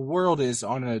whole world is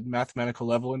on a mathematical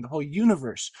level, and the whole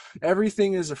universe.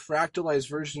 Everything is a fractalized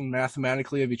version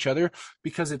mathematically of each other,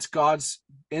 because it's God's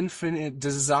infinite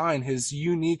design, his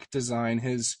unique design,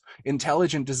 his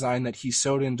intelligent design that he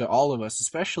sewed into all of us,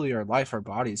 especially our life, our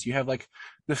bodies. You have like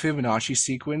the Fibonacci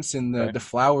sequence in Right. the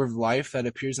flower of life that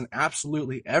appears in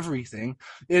absolutely everything.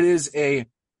 It is a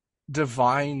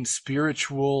divine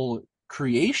spiritual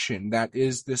creation that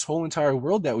is this whole entire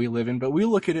world that we live in, but we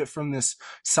look at it from this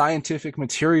scientific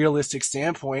materialistic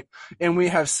standpoint, and we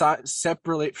have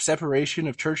separation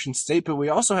of church and state, but we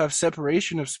also have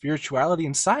separation of spirituality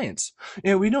and science.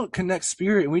 And we don't connect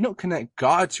spirit, and we don't connect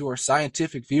God to our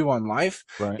scientific view on life,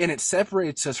 Right. and it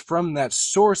separates us from that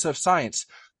source of science.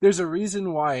 There's a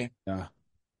reason why Yeah.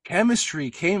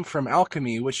 chemistry came from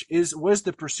alchemy, which was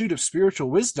the pursuit of spiritual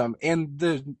wisdom, and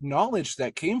the knowledge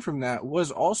that came from that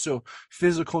was also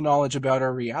physical knowledge about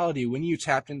our reality. When you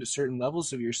tapped into certain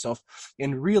levels of yourself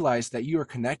and realized that you are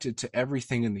connected to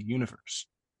everything in the universe.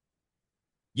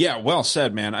 Yeah, well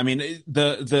said, man. I mean,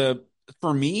 the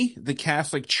for me, the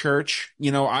Catholic Church,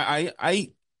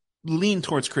 I lean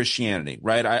towards Christianity,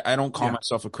 right? I don't call Yeah.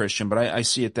 myself a Christian, but I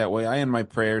see it that way. I end my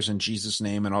prayers in Jesus'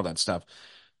 name and all that stuff.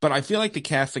 But I feel like the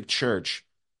Catholic Church,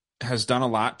 has done a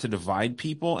lot to divide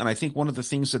people. And I think one of the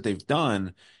things that they've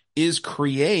done is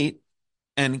create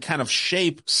and kind of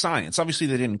shape science. Obviously,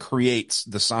 they didn't create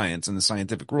the science and the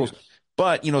scientific Yeah. rules,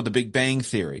 but the Big Bang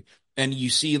Theory. And you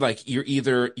see, like, you're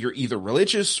either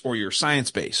religious or you're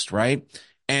science based, right? Yeah.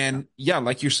 And yeah,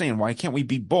 like you're saying, why can't we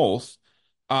be both?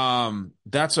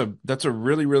 That's a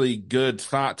really, really good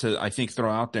thought to, I think,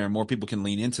 throw out there, and more people can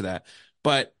lean into that.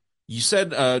 But you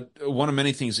said one of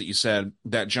many things that you said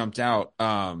that jumped out.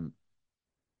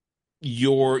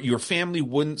 Your family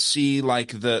wouldn't see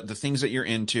like the things that you're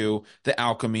into, the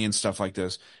alchemy and stuff like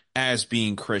this, as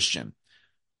being Christian.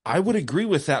 I would agree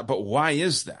with that, but why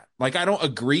is that? Like, I don't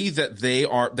agree that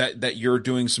that you're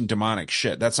doing some demonic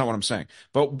shit. That's not what I'm saying.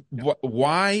 But Yeah.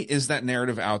 why is that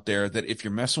narrative out there that if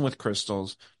you're messing with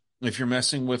crystals, if you're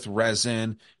messing with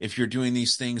resin, if you're doing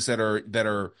these things that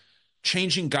are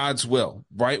changing God's will,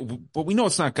 right? But we know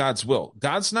it's not God's will.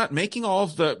 God's not making all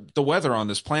of the weather on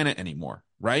this planet anymore,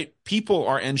 right? People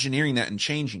are engineering that and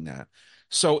changing that.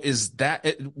 So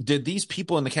did these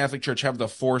people in the Catholic Church have the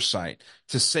foresight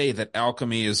to say that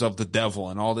alchemy is of the devil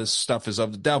and all this stuff is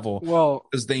of the devil Well,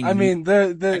 because they I knew mean,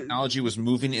 the technology was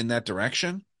moving in that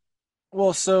direction?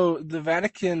 well, so the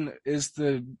Vatican is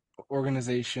the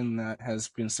organization that has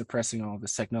been suppressing all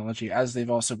this technology, as they've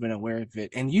also been aware of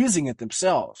it and using it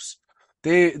themselves.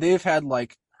 They've had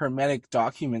like hermetic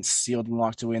documents sealed and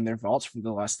locked away in their vaults for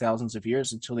the last thousands of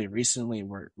years until they recently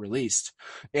were released.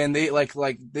 And they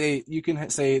they you can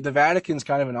say the Vatican's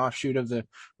kind of an offshoot of the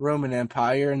Roman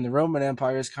Empire, and the Roman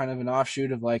Empire is kind of an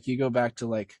offshoot of like you go back to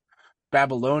like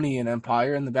Babylonian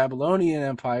Empire, and the Babylonian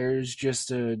Empire is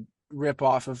just a rip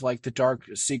off of like the dark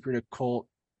secret occult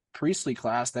priestly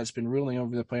class that's been ruling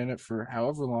over the planet for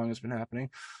however long it's been happening,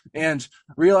 and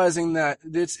realizing that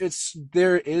it's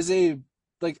there is a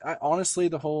like honestly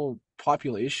the whole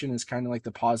population is kind of like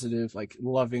the positive, like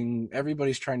loving,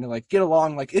 everybody's trying to like get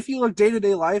along. Like if you look day to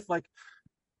day life, like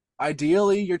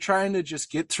ideally you're trying to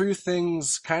just get through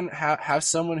things, kind of have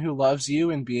someone who loves you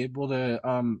and be able to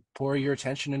pour your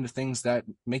attention into things that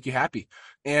make you happy.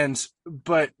 And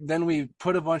but then we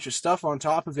put a bunch of stuff on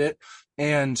top of it,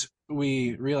 and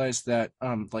we realized that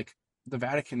like the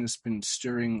Vatican has been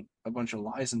stirring a bunch of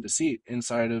lies and deceit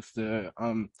inside of the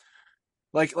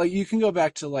like you can go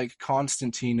back to like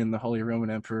Constantine and the Holy Roman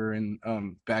Emperor, and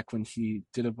back when he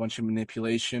did a bunch of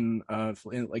manipulation of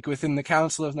like within the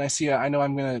Council of Nicaea. I know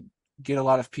I'm gonna get a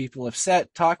lot of people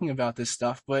upset talking about this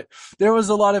stuff, but there was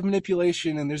a lot of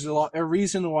manipulation, and there's a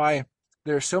reason why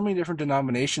there are so many different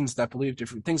denominations that believe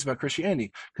different things about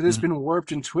Christianity, because it's Mhm. been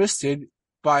warped and twisted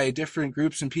by different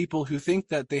groups and people who think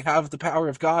that they have the power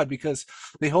of God because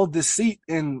they hold this seat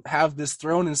and have this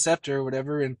throne and scepter or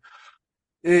whatever. And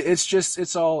it's just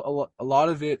it's all a lot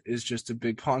of it is just a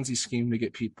big Ponzi scheme to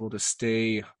get people to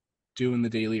stay doing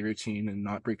the daily routine and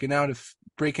not breaking out of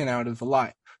the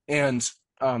lie. And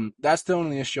that's the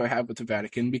only issue I have with the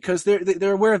Vatican, because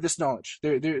they're aware of this knowledge.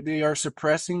 They are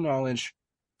suppressing knowledge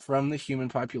from the human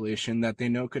population that they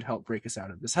know could help break us out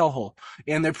of this hellhole,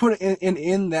 and they're putting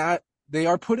in that they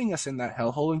are putting us in that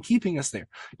hellhole and keeping us there.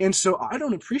 And so I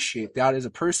don't appreciate that as a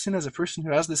person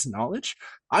who has this knowledge.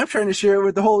 I'm trying to share it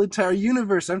with the whole entire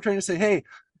universe. I'm trying to say, hey,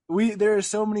 there are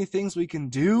so many things we can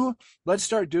do. Let's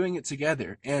start doing it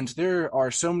together. And there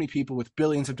are so many people with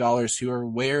billions of dollars who are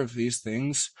aware of these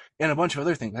things and a bunch of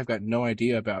other things I've got no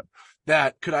idea about,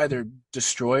 that could either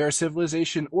destroy our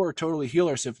civilization or totally heal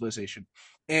our civilization.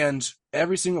 And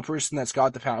every single person that's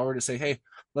got the power to say, hey,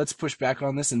 let's push back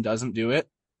on this and doesn't do it,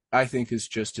 I think is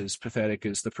just as pathetic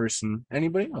as the person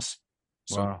anybody else.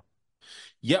 So, Wow.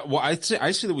 Yeah, well, I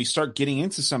see that we start getting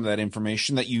into some of that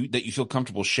information that you feel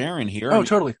comfortable sharing here. I oh, mean,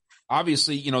 totally.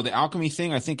 obviously, the alchemy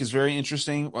thing I think is very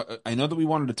interesting. I know that we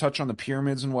wanted to touch on the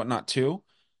pyramids and whatnot too.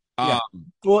 Yeah. Um,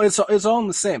 Well, it's all in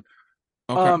the same.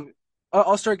 okay, Um,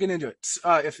 I'll start getting into it,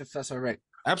 if that's all right.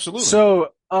 absolutely.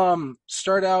 So,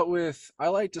 start out with, I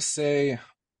like to say,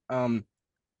 um,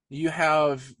 you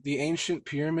have the ancient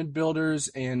pyramid builders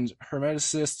and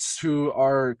hermeticists who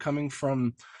are coming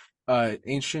from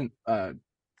ancient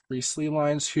priestly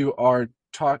lines who are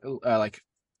taught like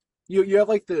you have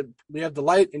like you have the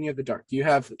light and you have the dark.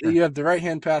 Sure. You have the right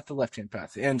hand path, the left hand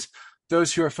path, and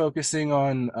those who are focusing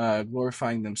on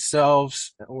glorifying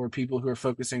themselves, or people who are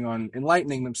focusing on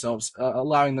enlightening themselves,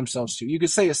 allowing themselves to, you could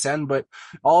say, ascend, but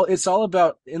it's all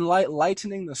about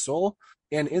enlightening the soul,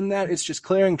 and in that it's just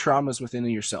clearing traumas within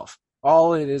yourself.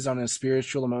 All it is on a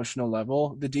spiritual, emotional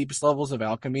level. The deepest levels of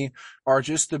alchemy are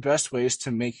just the best ways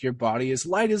to make your body as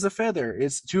light as a feather.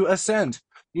 It's to ascend.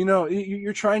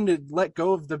 You're trying to let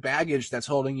go of the baggage that's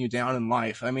holding you down in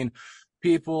life. I mean,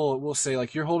 people will say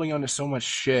like you're holding on to so much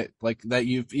shit like that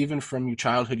you've even from your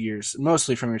childhood years,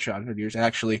 mostly from your childhood years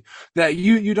actually, that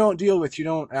you don't deal with, you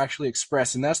don't actually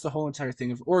express. And that's the whole entire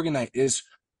thing of Orgonite is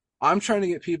I'm trying to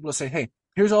get people to say, hey,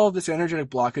 here's all of this energetic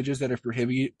blockages that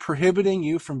are prohibiting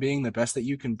you from being the best that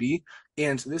you can be.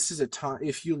 And this is a time,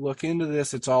 if you look into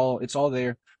this, it's all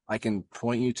there. I can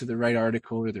point you to the right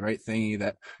article or the right thingy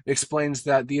that explains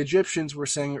that the Egyptians were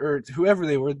saying, or whoever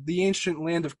they were, the ancient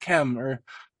land of Chem, or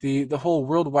the whole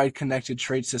worldwide connected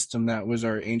trade system that was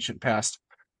our ancient past.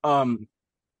 Um,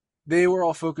 they were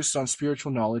all focused on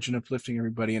spiritual knowledge and uplifting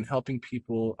everybody and helping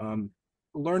people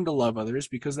learn to love others,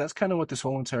 because that's kind of what this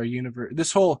whole entire universe,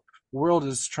 this whole world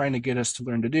is trying to get us to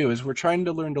learn to do, is we're trying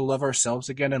to learn to love ourselves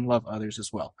again and love others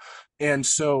as well. And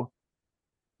so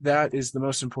that is the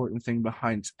most important thing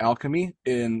behind alchemy,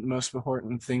 and the most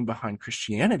important thing behind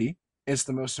Christianity. It's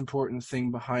the most important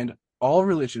thing behind all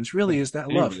religions, really, is that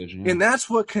Any love. religion, yeah. And that's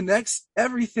what connects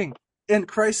everything. And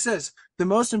Christ says the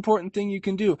most important thing you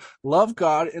can do, love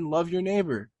God and love your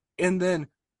neighbor. And then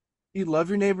you love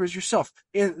your neighbor as yourself.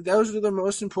 And those are the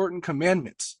most important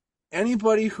commandments.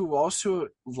 Anybody who also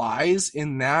lies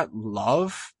in that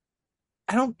love,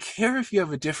 I don't care if you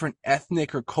have a different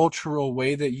ethnic or cultural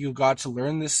way that you got to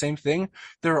learn this same thing.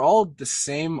 They're all the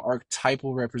same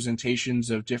archetypal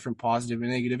representations of different positive and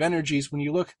negative energies. When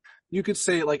you look, you could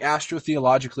say like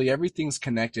astrotheologically, everything's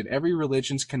connected. Every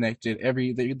religion's connected.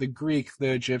 The Greek,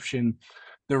 the Egyptian,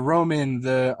 the Roman,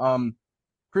 the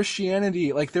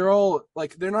Christianity, like they're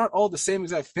not all the same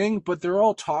exact thing, but they're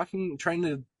all trying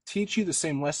to teach you the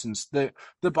same lessons. The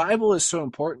Bible is so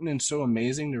important and so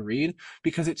amazing to read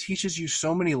because it teaches you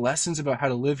so many lessons about how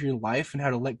to live your life and how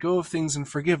to let go of things and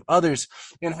forgive others,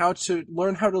 and how to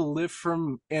learn how to live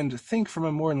from and think from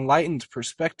a more enlightened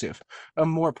perspective, a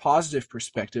more positive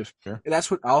perspective. Sure. That's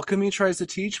what alchemy tries to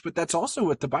teach, but that's also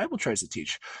what the Bible tries to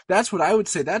teach. That's what I would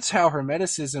say. That's how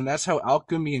Hermeticism, that's how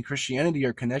alchemy and Christianity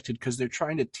are connected, because they're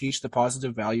trying to teach the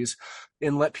positive values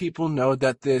and let people know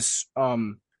that this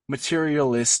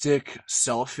materialistic,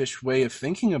 selfish way of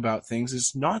thinking about things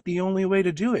is not the only way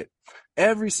to do it.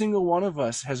 Every single one of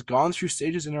us has gone through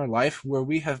stages in our life where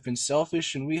we have been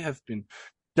selfish and we have been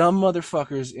dumb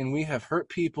motherfuckers and we have hurt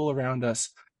people around us.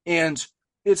 And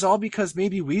it's all because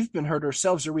maybe we've been hurt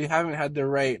ourselves, or we haven't had the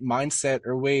right mindset,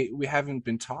 or we haven't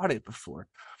been taught it before.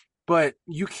 But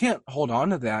you can't hold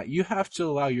on to that. You have to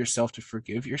allow yourself to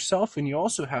forgive yourself, and you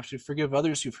also have to forgive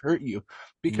others who've hurt you.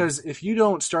 Because if you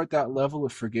don't start that level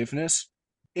of forgiveness,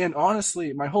 and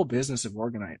honestly, my whole business of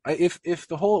Orgonite, if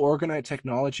the whole Orgonite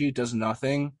technology does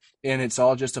nothing and it's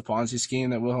all just a Ponzi scheme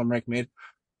that Wilhelm Reich made,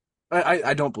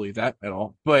 I don't believe that at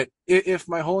all. But if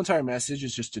my whole entire message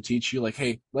is just to teach you, like,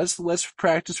 hey, let's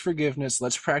practice forgiveness,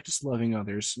 let's practice loving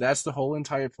others. That's the whole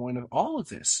entire point of all of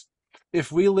this. If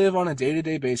we live on a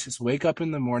day-to-day basis, wake up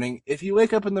in the morning. If you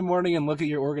wake up in the morning and look at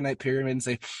your Orgonite pyramid and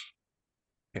say,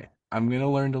 okay, I'm going to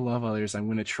learn to love others. I'm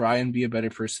going to try and be a better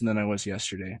person than I was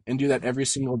yesterday, and do that every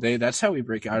single day. That's how we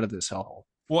break out of this hellhole.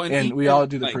 Well, And we all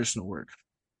do the personal work.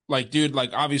 Like, dude,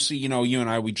 like obviously, you and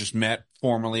I, we just met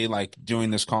formally, like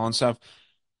doing this call and stuff.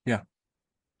 Yeah.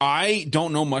 I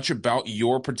don't know much about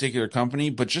your particular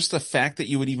company, but just the fact that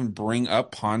you would even bring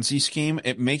up Ponzi scheme,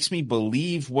 it makes me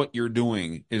believe what you're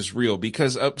doing is real,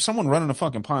 because someone running a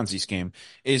fucking Ponzi scheme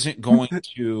isn't going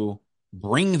to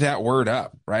bring that word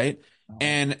up, right?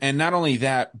 And not only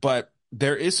that, but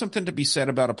there is something to be said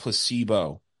about a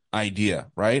placebo idea,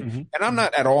 right? Mm-hmm. And I'm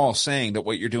not at all saying that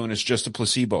what you're doing is just a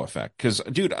placebo effect, because,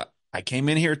 dude, I came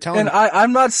in here telling And you.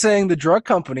 I'm not saying the drug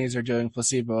companies are doing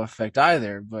placebo effect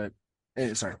either, but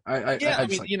sorry, Yeah, I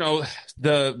just mean, like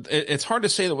it's hard to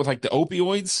say that with like the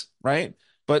opioids, right?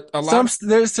 But a lot some of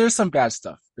there's some bad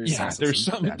stuff. yeah, Also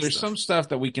some bad there's stuff. some stuff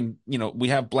that we can, we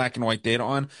have black and white data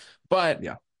on, but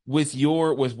Yeah. with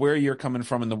where you're coming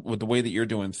from and with the way that you're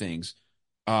doing things,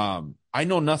 I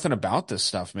know nothing about this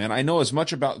stuff, man. I know as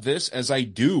much about this as I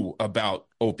do about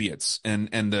opiates and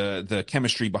the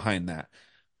chemistry behind that.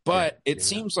 But it Yeah.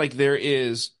 seems like there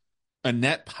is a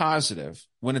net positive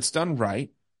when it's done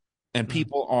right, and Mhm.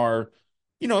 people are,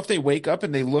 if they wake up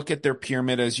and they look at their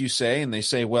pyramid, as you say, and they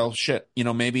say, well, shit,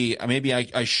 maybe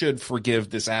I should forgive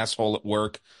this asshole at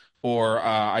work, or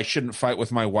I shouldn't fight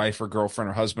with my wife or girlfriend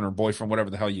or husband or boyfriend, whatever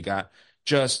the hell you got.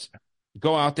 Just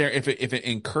go out there. If it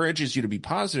encourages you to be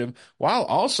positive, while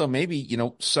also maybe,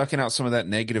 sucking out some of that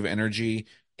negative energy,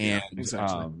 Yeah, and,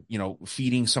 exactly.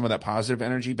 feeding some of that positive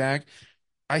energy back.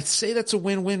 I say that's a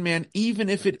win-win, man, even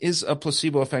if it is a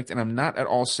placebo effect, and I'm not at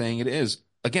all saying it is.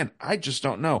 Again, I just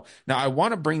don't know. Now, I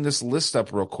want to bring this list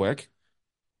up real quick,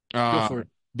 Go for it.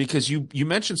 because you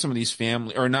mentioned some of these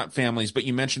family, or not families, but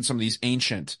you mentioned some of these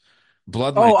ancient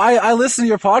bloodline. Oh, I listened to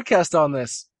your podcast on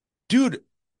this. Dude,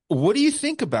 what do you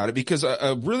think about it? Because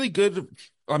a really good,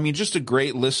 I mean, just a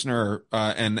great listener,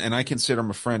 and I consider him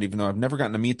a friend, even though I've never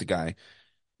gotten to meet the guy.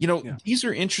 You know, Yeah. these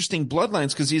are interesting bloodlines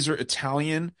because these are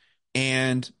Italian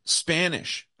and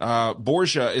Spanish.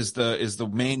 Borgia is the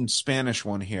main Spanish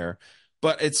one here,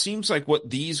 but it seems like what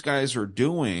these guys are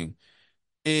doing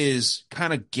is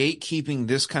kind of gatekeeping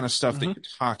this kind of stuff that Hmm. you're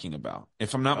talking about,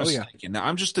 if I'm not Oh yeah. mistaken. Now,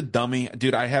 I'm just a dummy,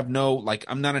 dude. I have no, like,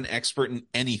 I'm not an expert in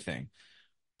anything,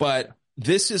 but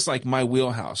this is like my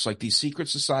wheelhouse, like these secret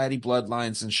society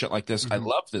bloodlines and shit like this. I Hmm.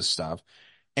 love this stuff.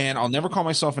 And Yeah. I'll never call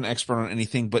myself an expert on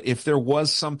anything, but if there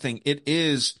was something, it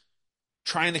is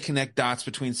trying to connect dots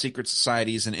between secret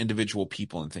societies and individual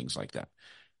people and things like that.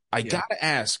 I Yeah. gotta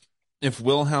ask if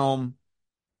Wilhelm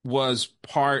was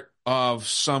part of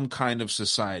some kind of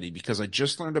society because I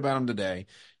just learned about him today.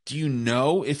 Do you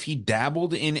know if he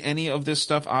dabbled in any of this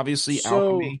stuff? Obviously, So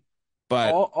alchemy,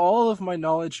 but all of my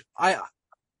knowledge,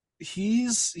 he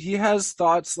has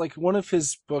thoughts like one of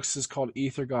his books is called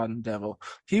Ether God and Devil.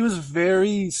 He was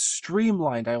very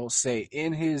streamlined, I will say,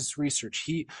 in his research.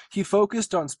 He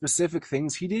focused on specific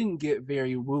things. He didn't get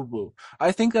very woo woo.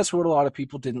 I think that's what a lot of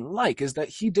people didn't like, is that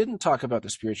he didn't talk about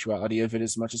the spirituality of it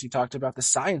as much as he talked about the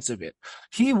science of it.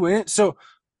 He went so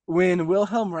when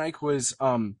Wilhelm Reich was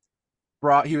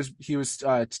brought he was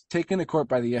taken to court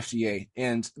by the FDA,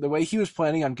 and the way he was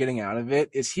planning on getting out of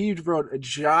it is he wrote a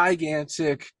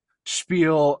gigantic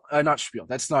spiel, not spiel,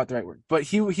 that's not the right word, but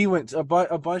he went a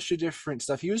bunch of different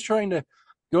stuff. He was trying to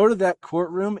go to that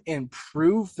courtroom and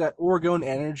prove that Orgone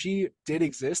energy did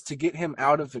exist to get him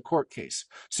out of the court case.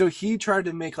 So he tried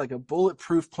to make like a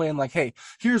bulletproof plan, like, hey,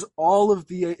 here's all of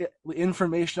the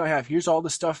information I have, here's all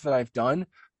the stuff that I've done,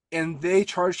 and they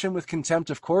charged him with contempt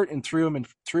of court and threw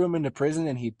him into prison,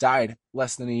 and he died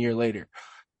less than a year later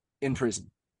in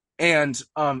prison. And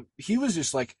he was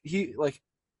just like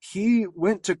he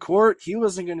went to court. He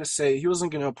wasn't going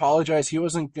to apologize. He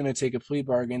wasn't going to take a plea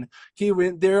bargain. He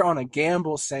went there on a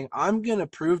gamble saying, I'm going to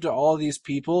prove to all these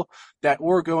people that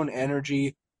Orgone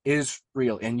energy is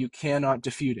real and you cannot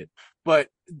defeat it. But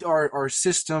our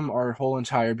system, our whole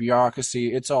entire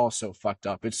bureaucracy, it's all so fucked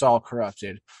up. It's all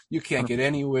corrupted. You can't get 100%.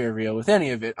 anywhere real with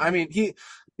any of it. I mean,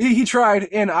 he tried,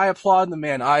 and I applaud the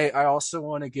man. I also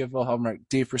want to give Wilhelm Reich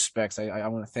deep respects. I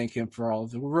want to thank him for all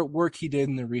of the work he did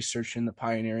and the research and the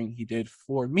pioneering he did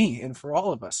for me and for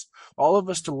all of us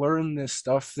to learn this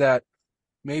stuff that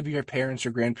maybe our parents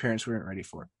or grandparents weren't ready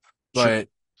for. Sure. But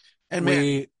And man,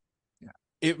 we, yeah,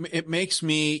 it makes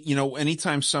me,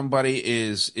 anytime somebody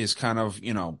is kind of,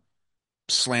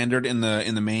 slandered in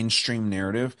the mainstream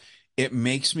narrative, it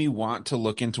makes me want to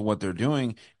look into what they're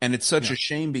doing. And it's such yeah, a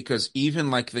shame because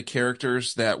even like the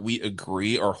characters that we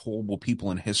agree are horrible people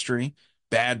in history,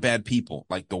 bad people,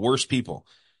 like the worst people,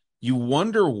 you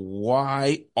wonder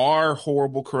why our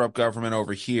horrible, corrupt government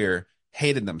over here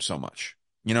hated them so much.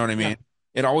 You know what I yeah. mean?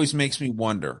 It always makes me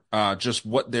wonder, just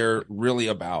what they're really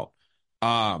about.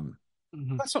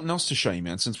 Mm-hmm. Got something else to show you,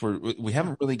 man, since we Yeah.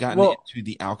 haven't really gotten Well, into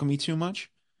the alchemy too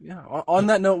much. yeah. On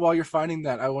that note, while you're finding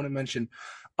that, I want to mention,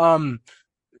 um,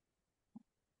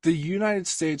 the United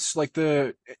States, like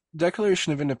the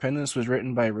Declaration of Independence was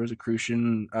written by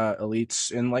Rosicrucian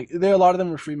elites, and like there a lot of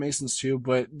them were Freemasons too,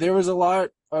 but there was a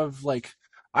lot of like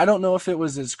I don't know if it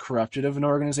was as corrupted of an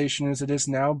organization as it is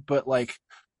now, but like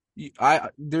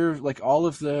they're like all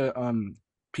of the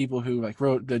people who like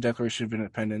wrote the Declaration of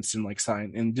Independence and like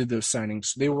signed and did those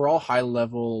signings, they were all high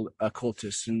level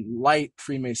occultists and light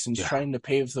Freemasons Yeah. trying to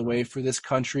pave the way for this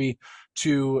country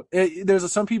to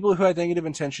there's some people who had negative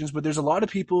intentions, but there's a lot of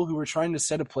people who were trying to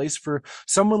set a place for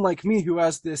someone like me who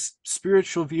has this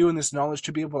spiritual view and this knowledge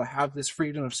to be able to have this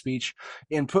freedom of speech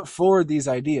and put forward these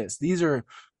ideas. These are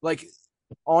like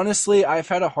honestly, I've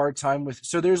had a hard time with.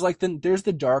 So there's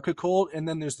the dark occult and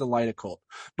then there's the light occult.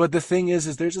 But the thing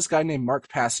is there's this guy named Mark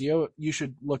Passio. You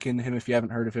should look into him if you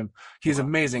haven't heard of him. He's Okay.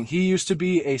 amazing. He used to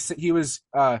be he was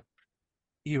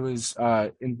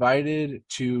invited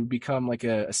to become like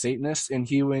a Satanist, and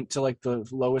he went to like the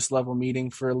lowest level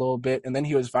meeting for a little bit, and then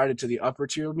he was invited to the upper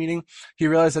tier meeting. He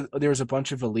realized that there was a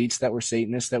bunch of elites that were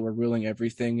Satanists that were ruling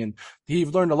everything, and he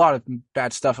learned a lot of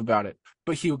bad stuff about it.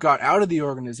 But he got out of the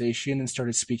organization and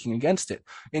started speaking against it.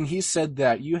 And he said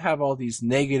that you have all these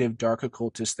negative dark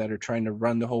occultists that are trying to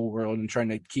run the whole world and trying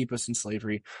to keep us in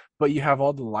slavery, but you have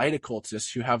all the light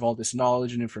occultists who have all this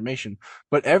knowledge and information.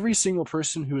 But every single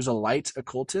person who is a light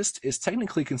occultist is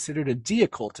technically considered a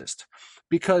de-occultist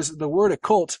because the word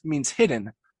occult means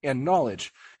hidden and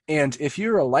knowledge. And if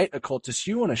you're a light occultist,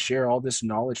 you want to share all this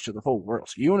knowledge to the whole world.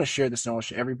 You want to share this knowledge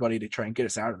to everybody to try and get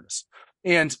us out of this.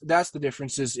 And that's the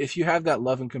difference is if you have that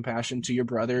love and compassion to your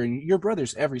brother, and your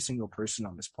brother's every single person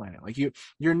on this planet. Like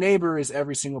your neighbor is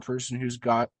every single person who's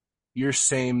got your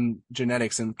same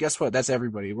genetics. And guess what? That's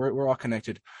everybody. We're all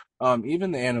connected.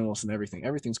 Even the animals and everything.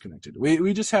 Everything's connected.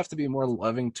 We just have to be more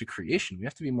loving to creation. We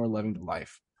have to be more loving to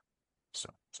life. So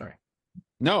sorry.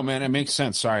 No, man, it makes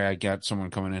sense. Sorry, I got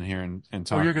someone coming in here and Oh,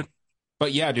 talking. you're good.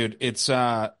 But yeah, dude, it's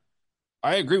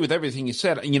I agree with everything you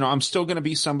said. You know, I'm still going to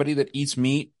be somebody that eats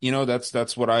meat. You know,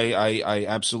 that's what I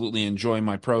absolutely enjoy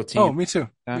my protein. Oh, me too.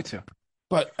 Me Uh, too.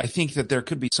 But I think that there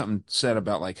could be something said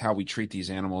about like how we treat these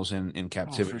animals in Oh, for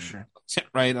captivity, sure.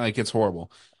 right? Like it's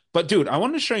horrible. But dude, I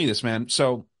wanted to show you this, man.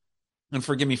 So, and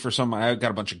forgive me for some, I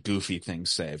got a bunch of goofy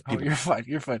things saved. Oh, People, you're fine.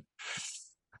 You're fine.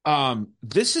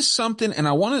 this is something, and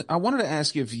I wanted to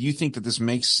ask you if you think that this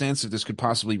makes sense, if this could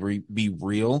possibly be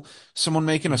real. Someone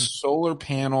making a Mhm. solar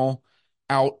panel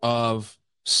out of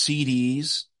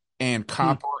CDs and Hmm.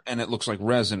 copper, and it looks like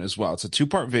resin as well. It's a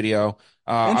two-part video.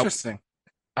 Interesting.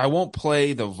 I won't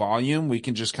play the volume. We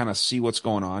can just kind of see what's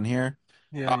going on here.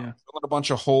 Yeah, yeah. Filling a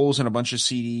bunch of holes in a bunch of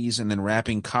CDs and then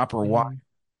wrapping copper wire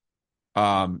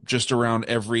Mhm. just around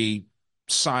every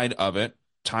side of it,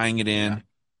 tying it Yeah. in.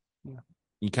 Yeah.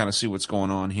 You kind of see what's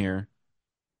going on here.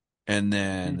 And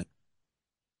Hmm. then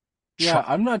Yeah,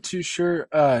 I'm not too sure.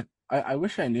 I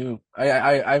wish I knew.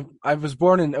 I was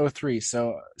born in '03,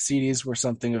 so CDs were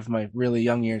something of my really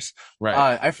young years.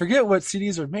 right. I forget what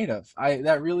CDs are made of.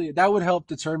 That would help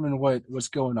determine what's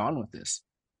going on with this.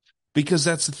 Because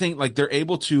that's the thing, like they're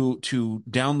able to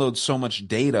download so much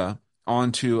data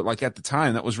onto, like at the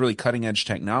time that was really cutting edge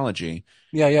technology.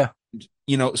 Yeah, yeah.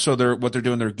 You know, so they're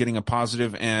doing, they're getting a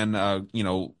positive and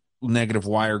negative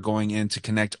wire going in to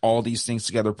connect all these things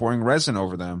together, pouring resin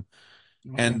over them.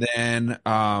 Okay. And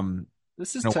then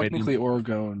This is waiting. technically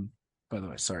Oregon, by the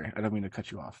way. Sorry, I don't mean to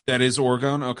cut you off. That is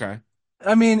Oregon. Okay.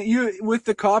 I mean, you with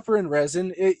the copper and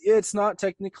resin, it's not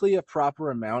technically a proper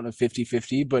amount of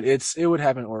 50/50, but it would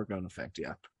have an Oregon effect,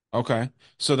 yeah. Okay.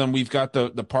 So then we've got the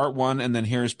part one, and then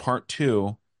here's part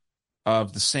two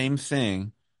of the same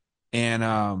thing.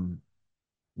 And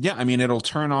yeah, I mean it'll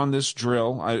turn on this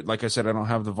drill. Like I said, I don't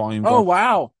have the volume Oh going.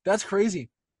 wow, that's crazy.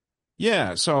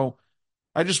 Yeah, so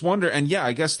I just wonder, and yeah,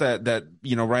 I guess that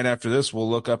right after this we'll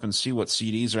look up and see what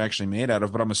CDs are actually made out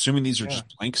of, but I'm assuming these are Yeah,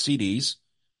 just blank CDs.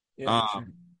 yeah, for sure.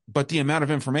 Um, but the amount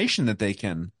of information that they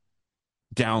can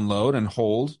download and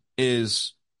hold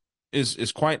is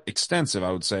quite extensive,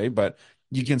 I would say. But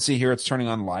you can see here it's turning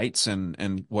on lights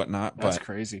and whatnot. That's But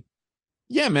crazy.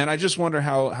 yeah, man, I just wonder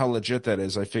how legit that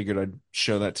is. I figured I'd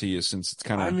show that to you since it's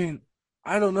kind I of, mean,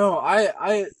 I don't know.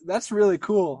 That's really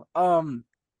cool.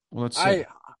 well, let's see. I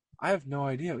I have no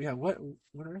idea. Yeah, what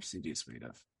are CDs made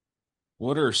of?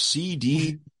 What are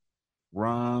CD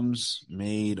ROMs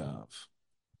made of?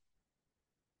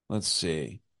 Let's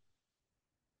see.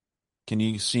 Can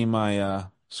you see my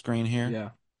screen here? Yeah.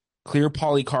 Clear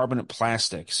polycarbonate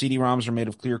plastic. CD-ROMs are made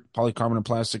of clear polycarbonate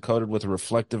plastic coated with a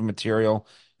reflective material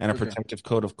and a Okay. protective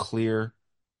coat of clear.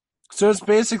 So it's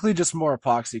basically just more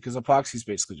epoxy because epoxy is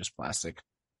basically just plastic.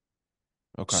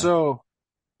 Okay. So,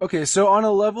 okay, so on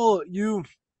a level,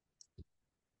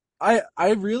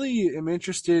 I really am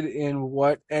interested in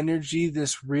what energy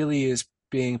this really is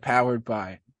being powered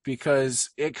by because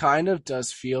it kind of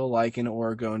does feel like an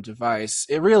orgone device.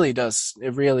 It really does.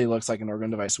 It really looks like an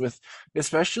orgone device with,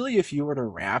 especially if you were to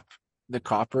wrap the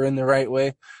copper in the right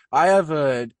way. I have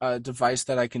a device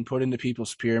that I can put into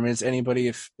people's pyramids. Anybody,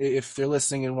 if they're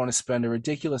listening and want to spend a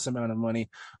ridiculous amount of money,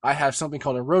 I have something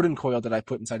called a rodent coil that I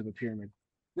put inside of a pyramid.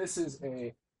 This is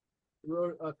a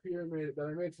pyramid that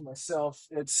I made for myself.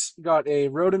 It's got a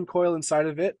rodent coil inside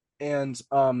of it, and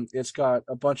it's got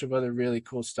a bunch of other really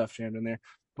cool stuff jammed in there.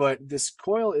 But this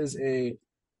coil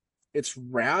it's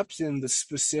wrapped in the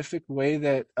specific way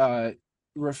that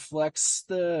reflects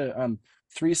the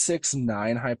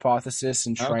 369 hypothesis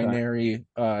and Okay.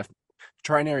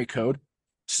 trinary code. The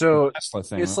So Tesla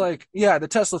thing, it's right? like, yeah, the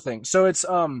Tesla thing. So it's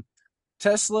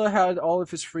Tesla had all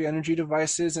of his free energy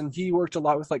devices, and he worked a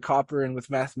lot with like copper and with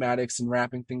mathematics and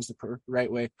wrapping things the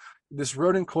right way. This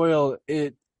rodent coil,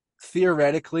 it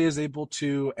theoretically is able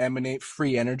to emanate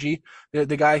free energy.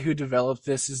 The guy who developed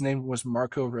this, his name was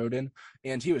Marco Rodin,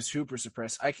 and he was super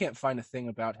suppressed. I can't find a thing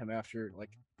about him after like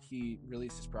he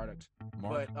released his product.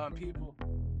 Mark. But people,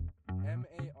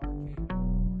 Marko.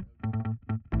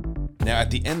 Now,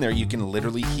 at the end there, you can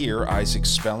literally hear Isaac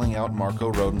spelling out Marco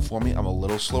Rodin for me. I'm a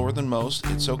little slower than most.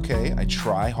 It's okay. I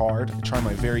try hard. I try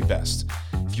my very best.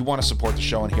 If you want to support the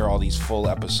show and hear all these full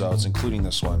episodes, including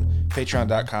this one,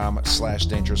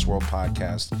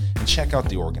 patreon.com/dangerousworldpodcast, and check out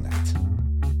the Orgonite.